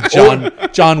 be like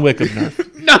John Wick of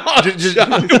Nerf. No,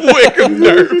 John Wick of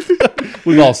Nerf.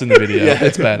 We've all seen the video.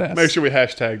 It's badass. Make sure we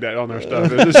hashtag that on our stuff.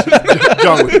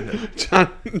 John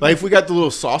Wick. Like if we got the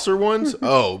little saucer ones,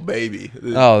 oh baby.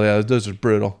 Oh yeah, those are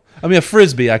brutal. I mean, a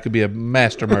frisbee, I could be a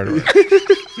master murderer.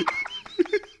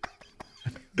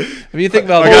 If you think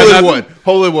about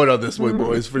Holy one on this one,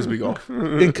 boys. Frisbee golf.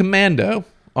 in Commando,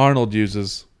 Arnold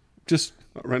uses just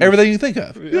everything you think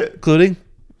of, including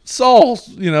saws,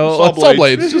 saw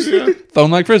blades, just thrown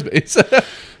like frisbees.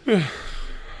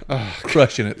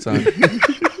 Crushing it, son.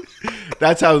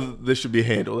 That's how this should be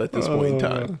handled at this point in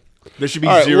time. There should be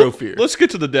All right, zero fear. Let's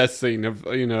get to the death scene of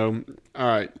All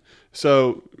right,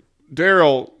 so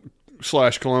Daryl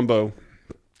 / Columbo.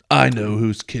 I know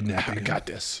who's kidnapping. I got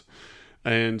this.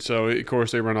 And so, of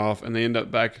course, they run off and they end up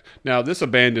back. Now, this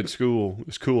abandoned school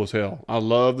is cool as hell. I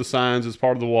love the signs as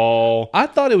part of the wall. I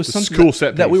thought it was something cool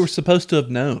set that we piece. were supposed to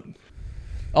have known.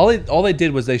 All they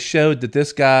did was they showed that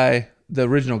this guy, the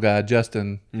original guy,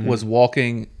 Justin, was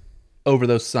walking over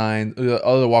those signs.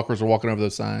 Other walkers were walking over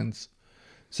those signs.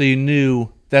 So you knew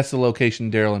that's the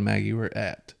location Daryl and Maggie were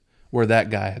at, where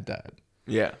that guy had died.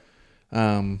 Yeah.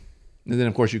 And then,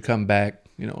 of course, you come back.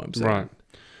 You know what I'm saying? Right.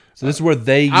 So this is where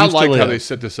they used I to like live. how they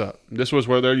set this up. This was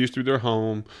where they used to be their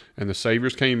home, and the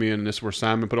Saviors came in, and this is where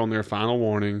Simon put on their final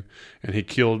warning, and he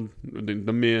killed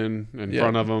the men in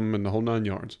front of them and the whole 9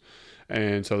 yards.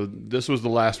 And so this was the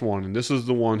last one, and this is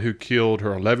the one who killed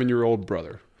her 11-year-old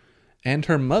brother. And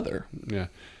her mother. Yeah.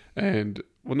 And,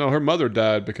 well, no, her mother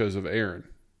died because of Aaron.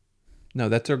 No,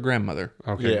 that's her grandmother.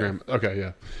 Okay, Yeah. Okay,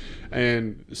 yeah.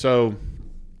 And so,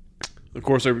 of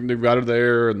course, they got her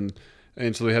there,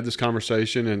 and so they had this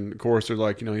conversation, and of course they're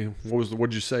like,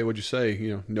 what'd you say?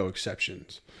 No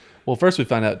exceptions. Well, first we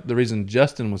find out the reason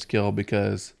Justin was killed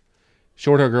because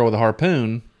short-haired girl with a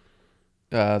harpoon,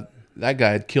 that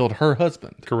guy had killed her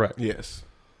husband. Correct. Yes.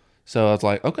 So I was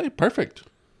like, okay, perfect.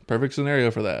 Perfect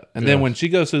scenario for that. And then when she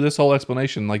goes through this whole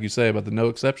explanation, like you say, about the no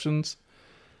exceptions,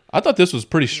 I thought this was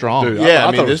pretty strong. Dude, Yeah,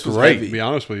 I thought this it was was great, heavy. to be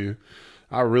honest with you.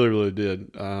 I really, really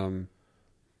did.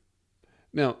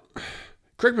 Now,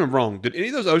 correct me if I'm wrong. Did any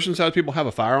of those Oceanside people have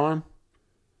a firearm?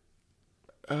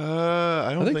 I don't I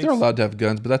think think they're so. allowed to have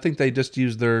guns, but I think they just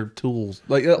use their tools.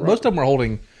 Like most of them were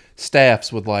holding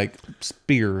staffs with like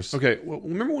spears. Okay, well,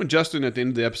 remember when Justin at the end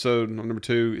of the episode, on number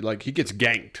 2, like he gets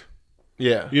ganked?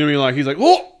 Yeah. You know what I mean? Like he's like,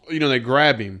 oh, they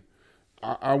grab him.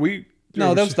 Are we?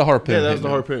 No, that was the harpoon. Yeah, that was hitting the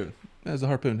him. harpoon. That was the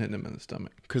harpoon hitting him in the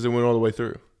stomach. Because it went all the way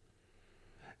through.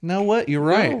 No, what? You're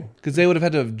right. Because they would have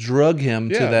had to have drug him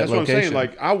to that that's location. what I'm saying.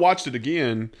 Like I watched it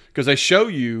again because they show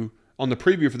you on the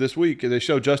preview for this week, and they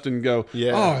show Justin go,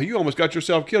 Yeah. oh, you almost got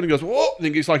yourself killed. And he goes, whoa,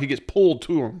 and it's like he gets pulled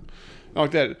to him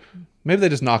like that. Maybe they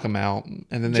just knock him out and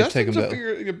then they take him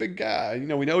Justin's to. a big guy.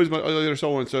 We know he's my other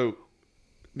someone. So,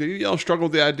 did y'all struggle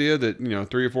with the idea that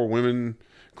 3 or 4 women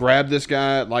grabbed this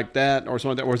guy like that, or something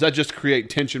like that, or does that just create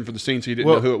tension for the scene so you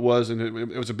didn't know who it was, and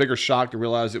it was a bigger shock to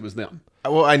realize it was them?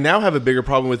 Well, I now have a bigger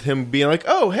problem with him being like,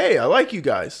 oh, hey, I like you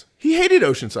guys. He hated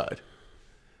Oceanside.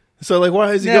 So, like,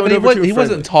 why is he going over to a he wasn't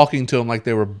friendly? talking to him like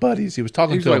they were buddies. He was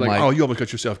talking He's to him like, like, oh, you almost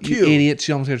got yourself you killed. idiot,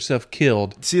 you almost got yourself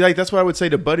killed. See, like, that's what I would say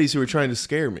to buddies who were trying to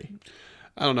scare me.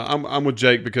 I don't know. I'm with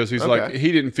Jake because he's Okay. like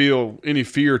he didn't feel any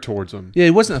fear towards him. Yeah,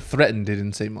 he wasn't threatened, it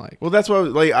didn't seem like. Well, that's why,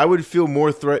 like, I would feel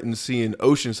more threatened seeing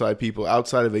Oceanside people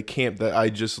outside of a camp that I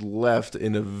just left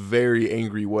in a very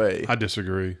angry way. I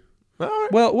disagree. All right.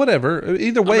 Well, whatever.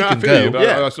 Either way I it could feel go. you, but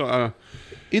Yeah. that's not-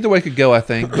 Either way could go, I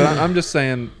think. But I'm just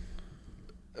saying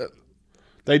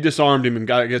they disarmed him and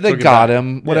they took got back.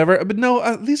 him, whatever. But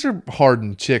no, these are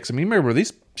hardened chicks. I mean, remember,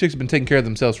 these chicks have been taking care of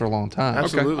themselves for a long time.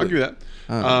 Absolutely. Okay, I agree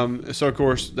with that. So of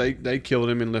course they killed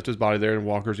him and left his body there, and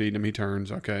Walker's eating him. He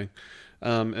turns okay,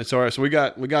 and so all right, so we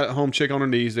got a home chick on her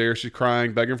knees there. She's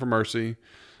crying, begging for mercy.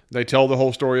 They tell the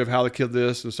whole story of how they killed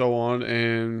this and so on.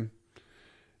 And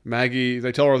Maggie,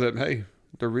 they tell her that hey,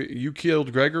 you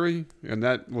killed Gregory, and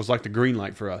that was like the green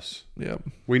light for us. Yep.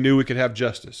 We knew we could have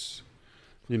justice.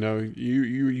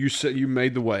 You said you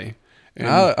made the way. And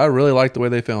I really like the way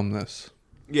they filmed this.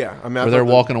 Yeah. I mean, I Where they're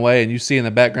thought walking away and you see in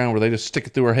the background where they just stick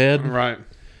it through her head. right,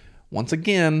 Once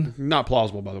again, not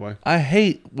plausible, by the way. I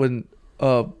hate when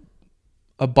a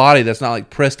body that's not like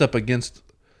pressed up against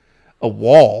a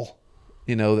wall,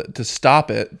 to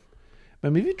stop it. I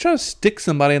mean, if you try to stick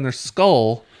somebody in their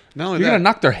skull, Not only you're that, going to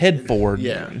knock their head forward.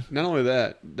 Yeah. Not only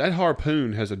that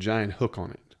harpoon has a giant hook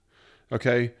on it.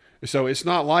 Okay, so it's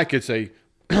not like it's a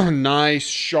nice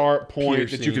sharp point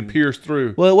that you could pierce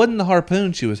through. Well, it wasn't the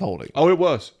harpoon she was holding. Oh, it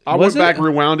was. I Was went back, it?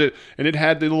 rewound it, and it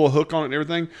had the little hook on it and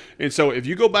everything. And so if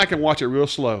you go back and watch it real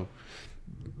slow,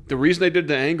 the reason they did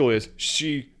the angle is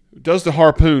she does the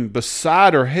harpoon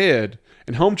beside her head,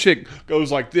 and home chick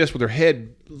goes like this with her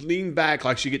head leaned back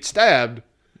like she gets stabbed,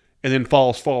 and then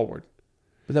falls forward.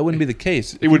 But that wouldn't be the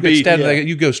case. If would you get be- stabbed, yeah. like,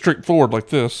 you go straight forward like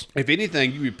this. If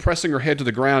anything, you'd be pressing her head to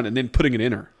the ground and then putting it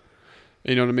in her.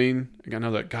 You know what I mean? Like, I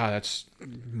know that, God, that's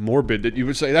morbid that you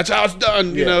would say that's how it's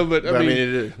done, you Yeah. know, but I mean, it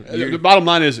is. the bottom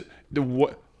line is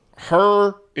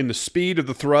her in the speed of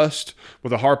the thrust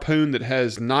with a harpoon that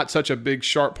has not such a big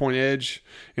sharp point edge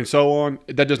and so on,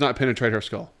 that does not penetrate her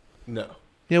skull. No.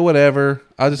 Yeah, whatever.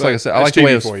 Like I said, I that's like the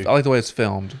way TV for you. I like the way it's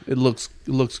filmed. It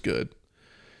looks good.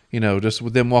 Just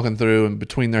with them walking through and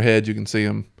between their heads, you can see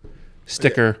them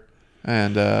sticker,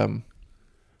 and The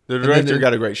director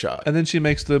got a great shot. and then she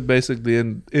makes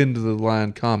the end of the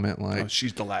line comment like, Oh,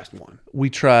 she's the last one. "We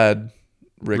tried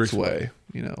Rick's Rick's way."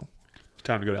 It's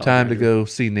time to go to Time to Alexandria. go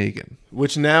see Negan.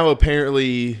 Which now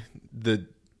apparently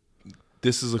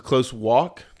this is a close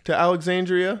walk to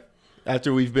Alexandria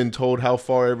after we've been told how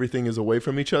far everything is away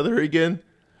from each other again.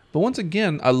 But once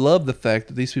again, I love the fact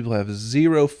that these people have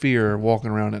zero fear walking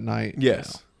around at night.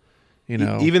 Yes.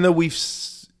 Even Even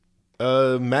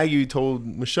though Maggie told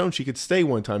Michonne she could stay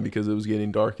one time because it was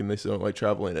getting dark and they still don't like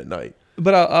traveling at night.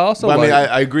 but I also But, I mean, like,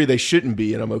 I agree they shouldn't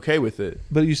be, and I'm okay with it.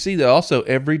 but you see that also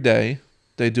every day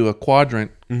they do a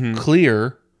quadrant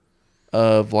clear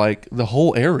of like the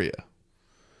whole area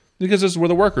because this is where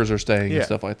the workers are staying Yeah. and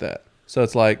stuff like that. So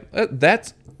it's like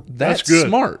that's good.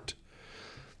 smart.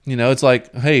 It's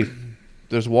like, hey,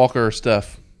 there's walker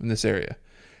stuff in this area.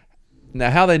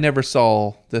 Now, how they never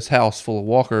saw this house full of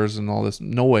walkers and all this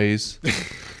noise,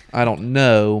 I don't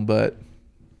know, but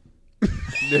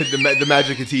The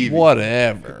magic of TV.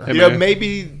 whatever. Hey, Yeah, man.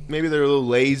 maybe they're a little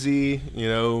lazy.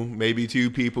 Maybe 2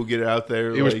 people get out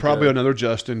there. It was probably another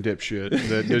Justin dipshit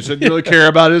that doesn't really care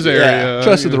about his area.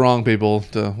 Trusted the wrong people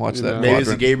to watch that. maybe it's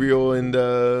quadrant. Gabriel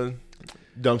and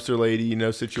dumpster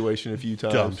lady, situation a few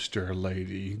times. Dumpster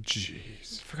lady.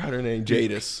 Jeez. Forgot her name.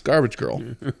 Jadis. Garbage girl.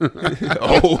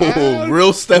 Oh,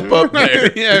 real step up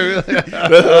there. Yeah, really. Let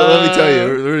me tell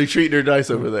you, really treating her nice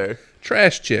over there.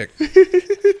 Trash chick.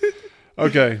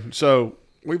 Okay, so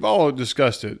we've all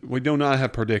discussed it. We do not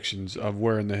have predictions of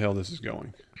where in the hell this is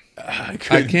going. I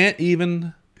can't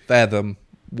even fathom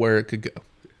where it could go.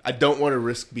 I don't want to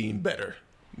risk being better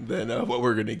than what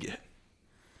we're going to get.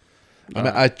 I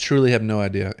mean, I truly have no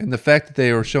idea. And the fact that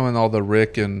they were showing all the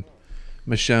Rick and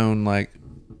Michonne, like,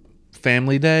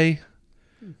 family day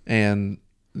and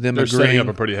them They're setting agreeing, up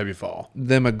a pretty heavy fall.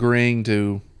 them agreeing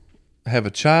to have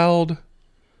a child.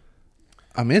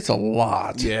 I mean, it's a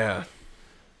lot. Yeah.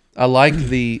 I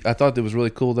thought it was really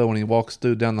cool, though, when he walks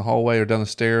through down the hallway or down the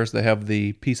stairs, they have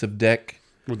the piece of deck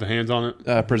With the hands on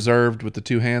it? preserved with the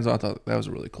two hands on. I thought that was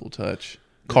a really cool touch.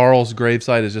 Carl's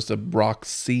gravesite is just a rock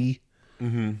C.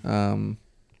 Mm-hmm.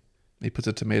 He puts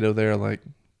a tomato there, like,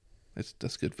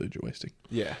 that's good food you're wasting.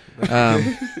 Yeah.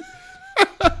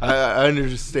 I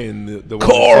understand the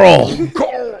Carl,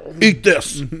 eat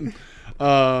this.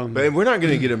 But we're not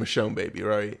going to get a Michonne baby,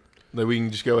 right? Like we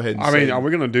can just go ahead and I mean, are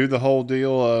we going to do the whole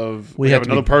deal of we have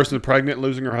another person pregnant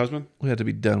losing her husband? We have to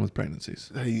be done with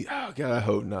pregnancies. Oh, God, I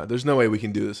hope not. There's no way we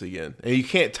can do this again. And you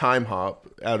can't time hop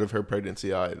out of her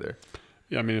pregnancy either.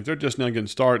 Yeah, I mean, if they're just now getting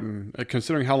started, and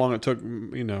considering how long it took,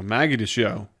 Maggie to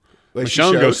show. Like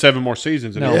Michonne goes 7 more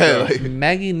seasons. No,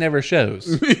 Maggie never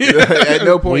shows. At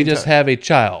no point we just have a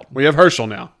child. We have Herschel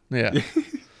now. Yeah.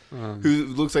 Who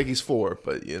looks like he's 4,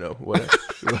 but, whatever.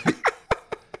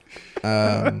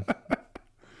 I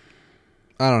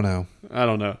don't know.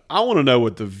 I want to know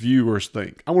what the viewers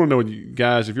think. I want to know what you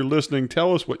guys, if you're listening,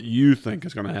 tell us what you think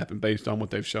is going to happen based on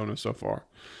what they've shown us so far.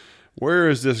 Where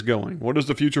is this going? What is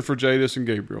the future for Jadis and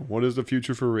Gabriel? What is the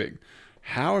future for Rick?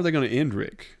 How are they going to end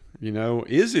Rick?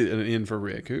 Is it an end for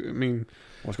Rick? I mean,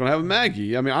 what's going to happen with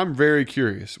Maggie? I mean, I'm very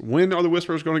curious. When are the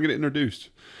Whisperers going to get introduced?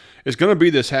 It's going to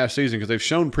be this half season because they've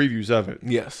shown previews of it.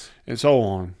 Yes. And so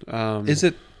on. Is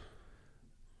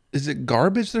it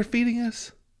garbage they're feeding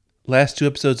us? Last 2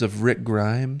 episodes of Rick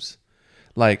Grimes,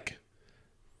 like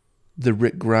the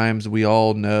Rick Grimes we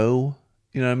all know.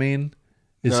 You know what I mean?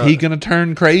 Is he going to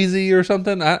turn crazy or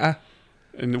something? And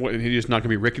he's just not going to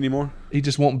be Rick anymore? He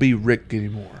just won't be Rick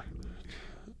anymore.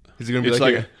 Is it going to be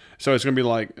so it's going to be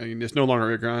like, it's no longer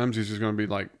Rick Grimes. He's just going to be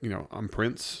like, I'm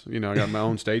Prince. I got my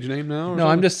own stage name now. No,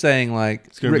 I'm just saying, like,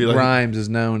 Rick Grimes is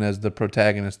known as the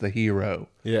protagonist, the hero.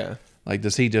 Yeah. Like,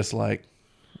 does he just, like,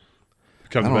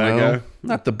 become the bad guy?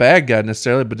 Not the bad guy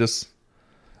necessarily, but just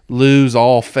lose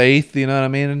all faith, you know what I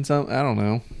mean? And some, I don't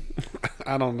know.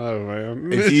 I don't know,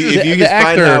 man. If you can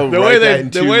find out the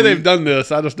way they've done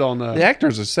this, I just don't know. The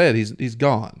actors have said he's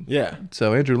gone. Yeah.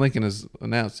 So Andrew Lincoln has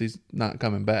announced he's not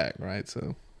coming back, right?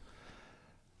 So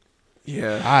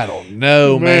yeah, I don't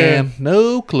know, man.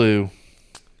 No clue.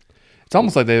 It's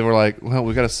almost like they were like, well,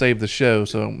 we got to save the show,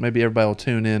 so maybe everybody will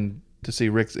tune in to see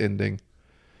Rick's ending.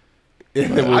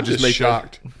 I'm just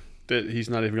shocked that he's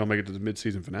not even going to make it to the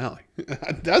mid-season finale.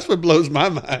 That's what blows my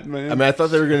mind, man. I mean, I thought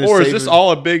they were going to. Or is this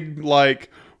all a big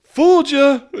fooled you?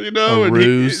 A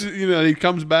ruse. He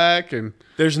comes back and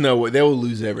there's no way they will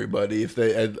lose everybody if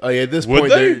they. At this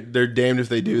Would point, they're damned if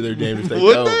they do. They're damned if they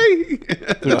Would don't. they?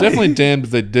 They're definitely damned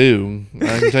if they do.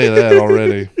 I can tell you that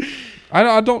already.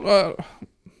 I don't.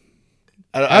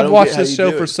 I've watched this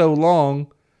show for so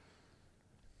long,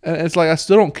 and it's like I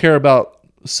still don't care about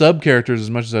sub characters as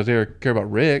much as I care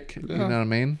about Rick. Yeah. You know what I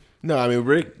mean? No, I mean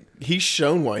Rick. He's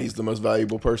shown why he's the most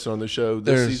valuable person on the show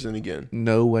this season again.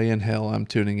 No way in hell I'm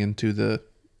tuning into the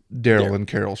Daryl and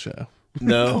Carol show.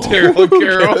 No, Daryl and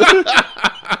Carol.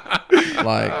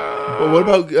 Well, what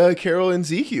about Carol and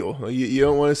Ezekiel? You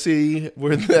don't want to see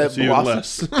where that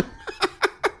blossoms.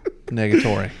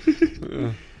 Negatory.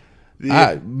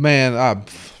 I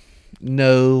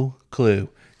no clue.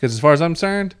 Because as far as I'm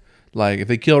concerned, if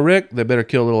they kill Rick, they better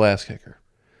kill little ass kicker.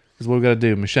 Because what we got to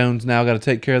do? Michonne's now got to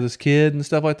take care of this kid and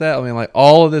stuff like that. I mean,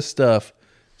 all of this stuff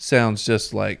sounds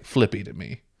just flippy to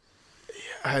me.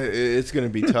 It's going to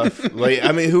be tough.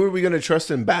 Who are we going to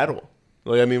trust in battle?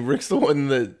 Rick's the one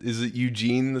that is it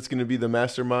Eugene that's going to be the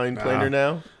mastermind planner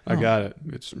now? I got it.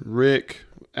 It's Rick,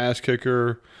 ass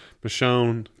kicker,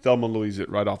 Michonne, Thelma Louise it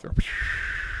right off there.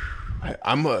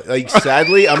 I'm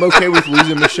sadly, I'm okay with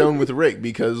losing Michonne with Rick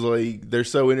because they're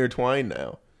so intertwined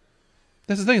now.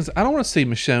 That's the thing is I don't want to see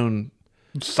Michonne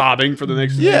sobbing for the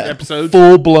next episode.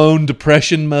 Full blown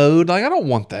depression mode. I don't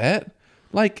want that.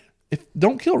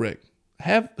 Don't kill Rick.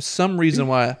 Have some reason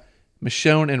why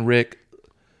Michonne and Rick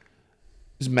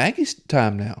is Maggie's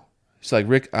time now. It's like,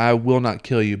 Rick, I will not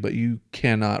kill you, but you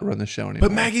cannot run the show anymore.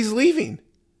 But Maggie's leaving.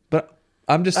 But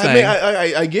I'm just I saying.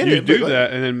 mean, I get You it. do but,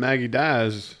 that, and then Maggie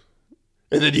dies.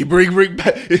 and then you bring Rick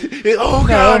back. Oh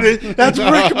God, that's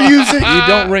Rick music. You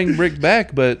don't bring Rick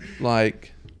back, but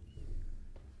like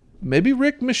maybe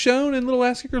Rick, Michonne, and Little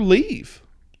Ass Kicker leave,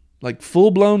 like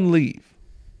full blown leave.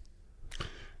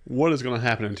 What is going to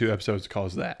happen in 2 episodes to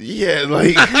cause that? Yeah,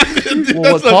 like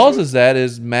Well, what causes that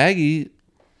is Maggie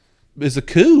is a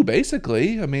coup,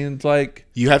 basically. I mean, it's like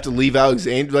you have to leave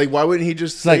Alexandria. Like, why wouldn't he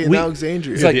just stay like in we-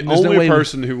 Alexandria? it's like- The there's no only way-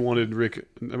 person who wanted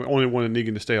only wanted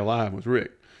Negan to stay alive was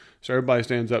Rick. So everybody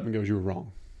stands up and goes, "You were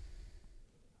wrong."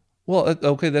 well,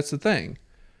 okay, that's the thing.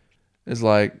 It's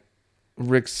like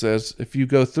Rick says, if you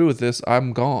go through with this,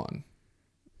 I'm gone.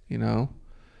 You know,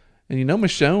 and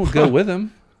Michonne would go with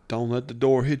him. Don't let the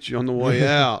door hit you on the way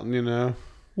out. You know,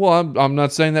 Well, I'm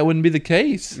not saying that wouldn't be the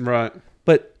case, right?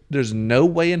 but there's no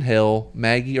way in hell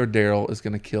Maggie or Daryl is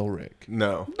going to kill Rick.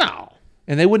 No.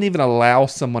 And they wouldn't even allow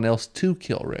someone else to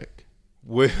kill Rick.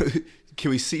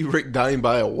 Can we see Rick dying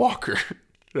by a walker?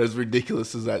 As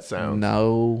ridiculous as that sounds.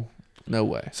 No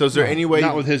way. So is there any way?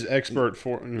 Not with his expert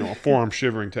forearm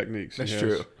shivering techniques. That's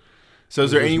true. So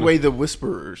is there any way the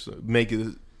Whisperers make it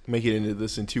into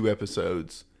this in 2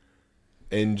 episodes,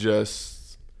 and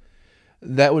just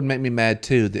That would make me mad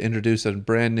too, to introduce a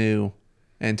brand new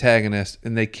antagonist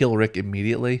and they kill Rick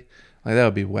immediately. Like that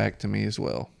would be whack to me as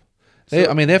well. They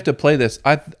have to play this.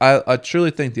 I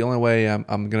truly think the only way I'm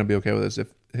going to be okay with this is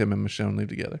if him and Michonne leave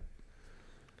together.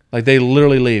 Like they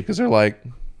literally leave because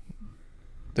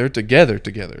they're together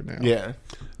now. yeah,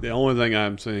 The only thing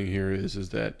I'm seeing here is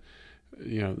that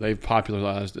they've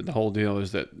popularized it. The whole deal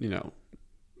is that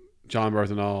John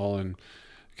Berthenol and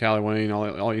Callie Wayne,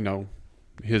 all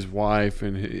his wife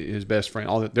and his best friend,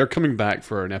 all that, they're coming back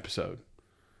for an episode.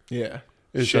 yeah.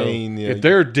 And Shane, so yeah. if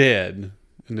they're dead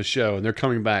in the show and they're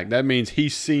coming back, that means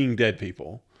he's seeing dead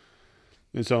people.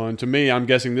 And to me, I'm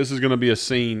guessing this is going to be a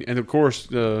scene. And of course,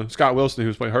 Scott Wilson,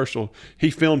 who's played Herschel, he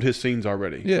filmed his scenes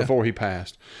already before he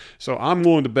passed. So I'm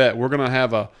willing to bet we're going to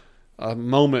have a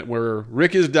moment where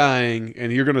Rick is dying,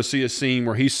 and you're going to see a scene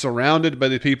where he's surrounded by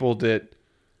the people that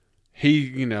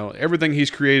he, everything he's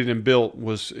created and built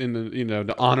was in the,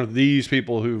 to honor these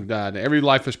people who died. Every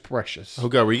life is precious. Oh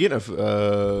God, we're getting a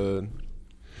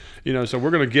So we're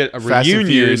going to get a Fast and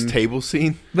Furious reunion. table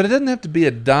scene. But it doesn't have to be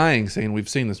a dying scene. We've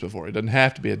seen this before. It doesn't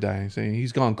have to be a dying scene.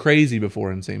 He's gone crazy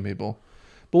before and seen people.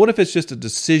 But what if it's just a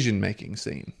decision-making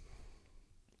scene?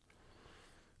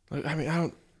 I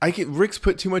mean, Rick's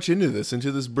put too much into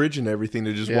this bridge and everything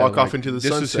to just walk like, off into the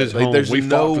this sunset. is his home. There's We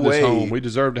no fought for way. this home. We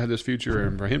deserve to have this future,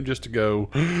 and for him just to go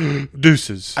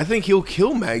deuces. I think he'll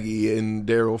kill Maggie and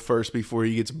Daryl first before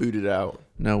he gets booted out.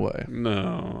 No way. No,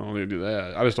 I don't need to do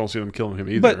that. I just don't see them killing him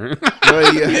either.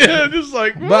 Yeah. Just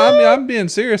like. But I mean, I'm being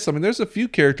serious. I mean, there's a few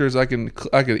characters I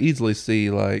could easily see,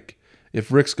 like,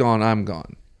 if Rick's gone, I'm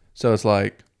gone. So it's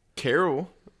like, Carol.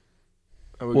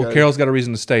 Carol's got a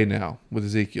reason to stay now with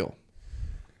Ezekiel.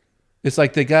 It's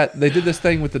like they did this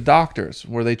thing with the doctors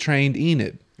where they trained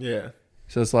Enid. Yeah.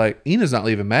 So it's like, Enid's not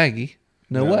leaving Maggie.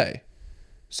 No way.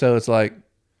 So it's like,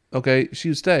 okay, she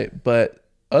would stay. But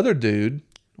other dude,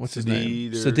 what's his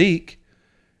name? Sadiq.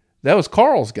 That was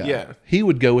Carl's guy. Yeah. He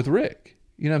would go with Rick.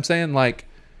 You know what I'm saying? Like,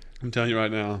 I'm telling you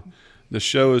right now, the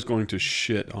show is going to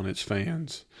shit on its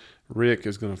fans. Rick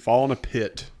is going to fall in a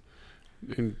pit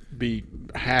and be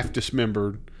half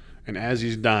dismembered. And as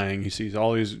he's dying, he sees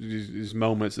all these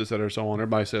moments, this, that, or so on.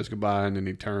 Everybody says goodbye, and then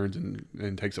he turns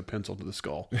and takes a pencil to the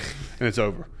skull, and it's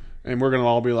over. And we're gonna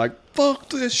all be like, "Fuck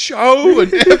this show!"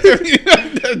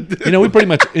 And we pretty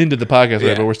much ended the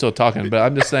podcast, but we're still talking. But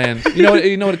I'm just saying, you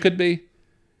know what it could be?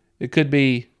 It could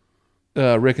be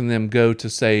Rick and them go to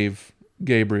save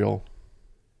Gabriel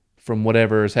from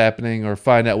whatever is happening, or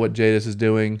find out what Jadis is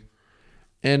doing,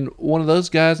 and one of those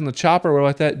guys in the chopper or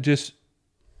like that just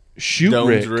shoot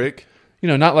Rick.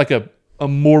 Not like a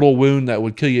mortal wound that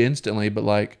would kill you instantly, but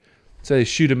like, say they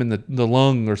shoot him in the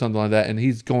lung or something like that, and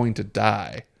he's going to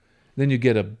die. Then you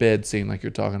get a bed scene like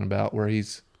you're talking about, where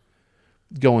he's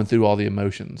going through all the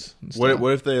emotions. What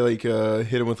if they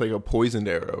hit him with like a poisoned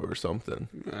arrow or something?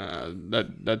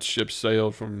 that ship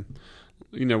sailed from,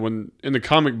 when in the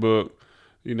comic book,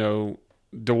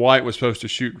 Dwight was supposed to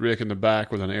shoot Rick in the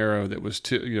back with an arrow that was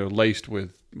laced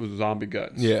with zombie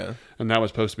guts. Yeah, and that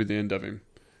was supposed to be the end of him.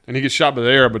 And he gets shot by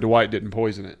the arrow, but Dwight didn't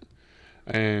poison it.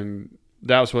 And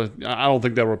that was what I don't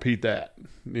think they'll repeat that.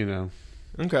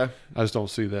 Okay. I just don't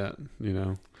see that.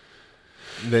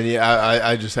 Then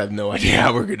I just have no idea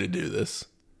how we're gonna do this.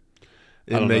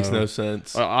 It makes no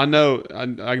sense. I know. I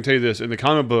can tell you this: in the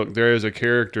comic book, there is a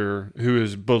character who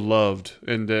is beloved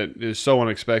and that is so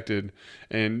unexpected.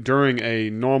 And during a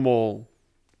normal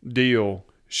deal,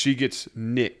 she gets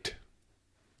nicked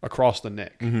across the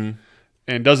neck.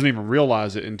 And doesn't even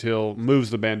realize it until moves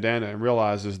the bandana and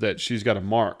realizes that she's got a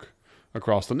mark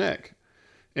across the neck.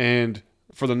 And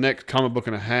for the next comic book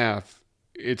and a half,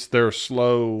 it's their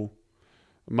slow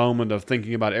moment of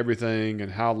thinking about everything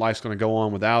and how life's going to go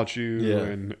on without you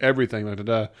and everything like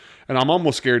that. And I'm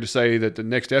almost scared to say that the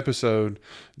next episode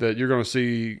that you're going to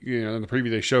see, in the preview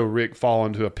they show Rick fall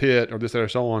into a pit or this, that, or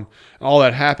so on. All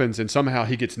that happens and somehow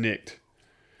he gets nicked.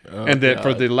 And that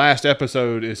for the last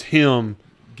episode is him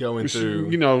going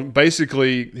through,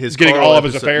 basically his getting Carl all of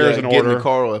his episode, affairs in order. Getting the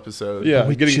Carl episode. Yeah,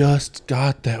 we just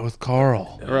got that with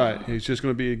Carl. Right. He's just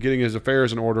going to be getting his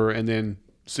affairs in order and then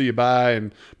see you bye,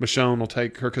 and Michonne will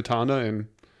take her katana and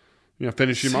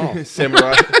finish him off.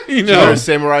 Samurai.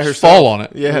 Samurai herself. Fall on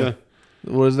it. Yeah.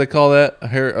 What does they call that?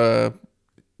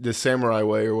 The samurai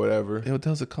way or whatever. What the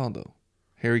hell's it called though?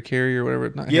 Harry Carey or whatever.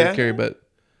 Not Harry Carey, but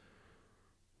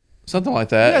something like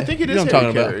that. Yeah, I think it is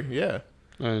Harry Carey. Yeah.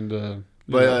 And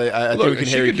but I think we can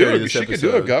Harry Carey this episode. She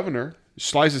could do a governor,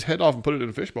 slice his head off and put it in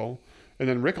a fishbowl, and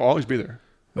then Rick will always be there.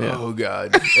 Yeah. Oh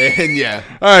God! And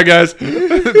all right, guys, we're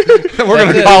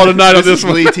gonna call it a night on this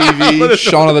one. Bleed TV.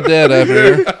 Shaun of the Dead over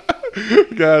here.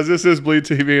 Guys, this is Bleed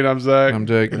TV, and I'm Zach. I'm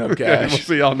Jake. Okay, we'll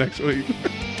see y'all next week.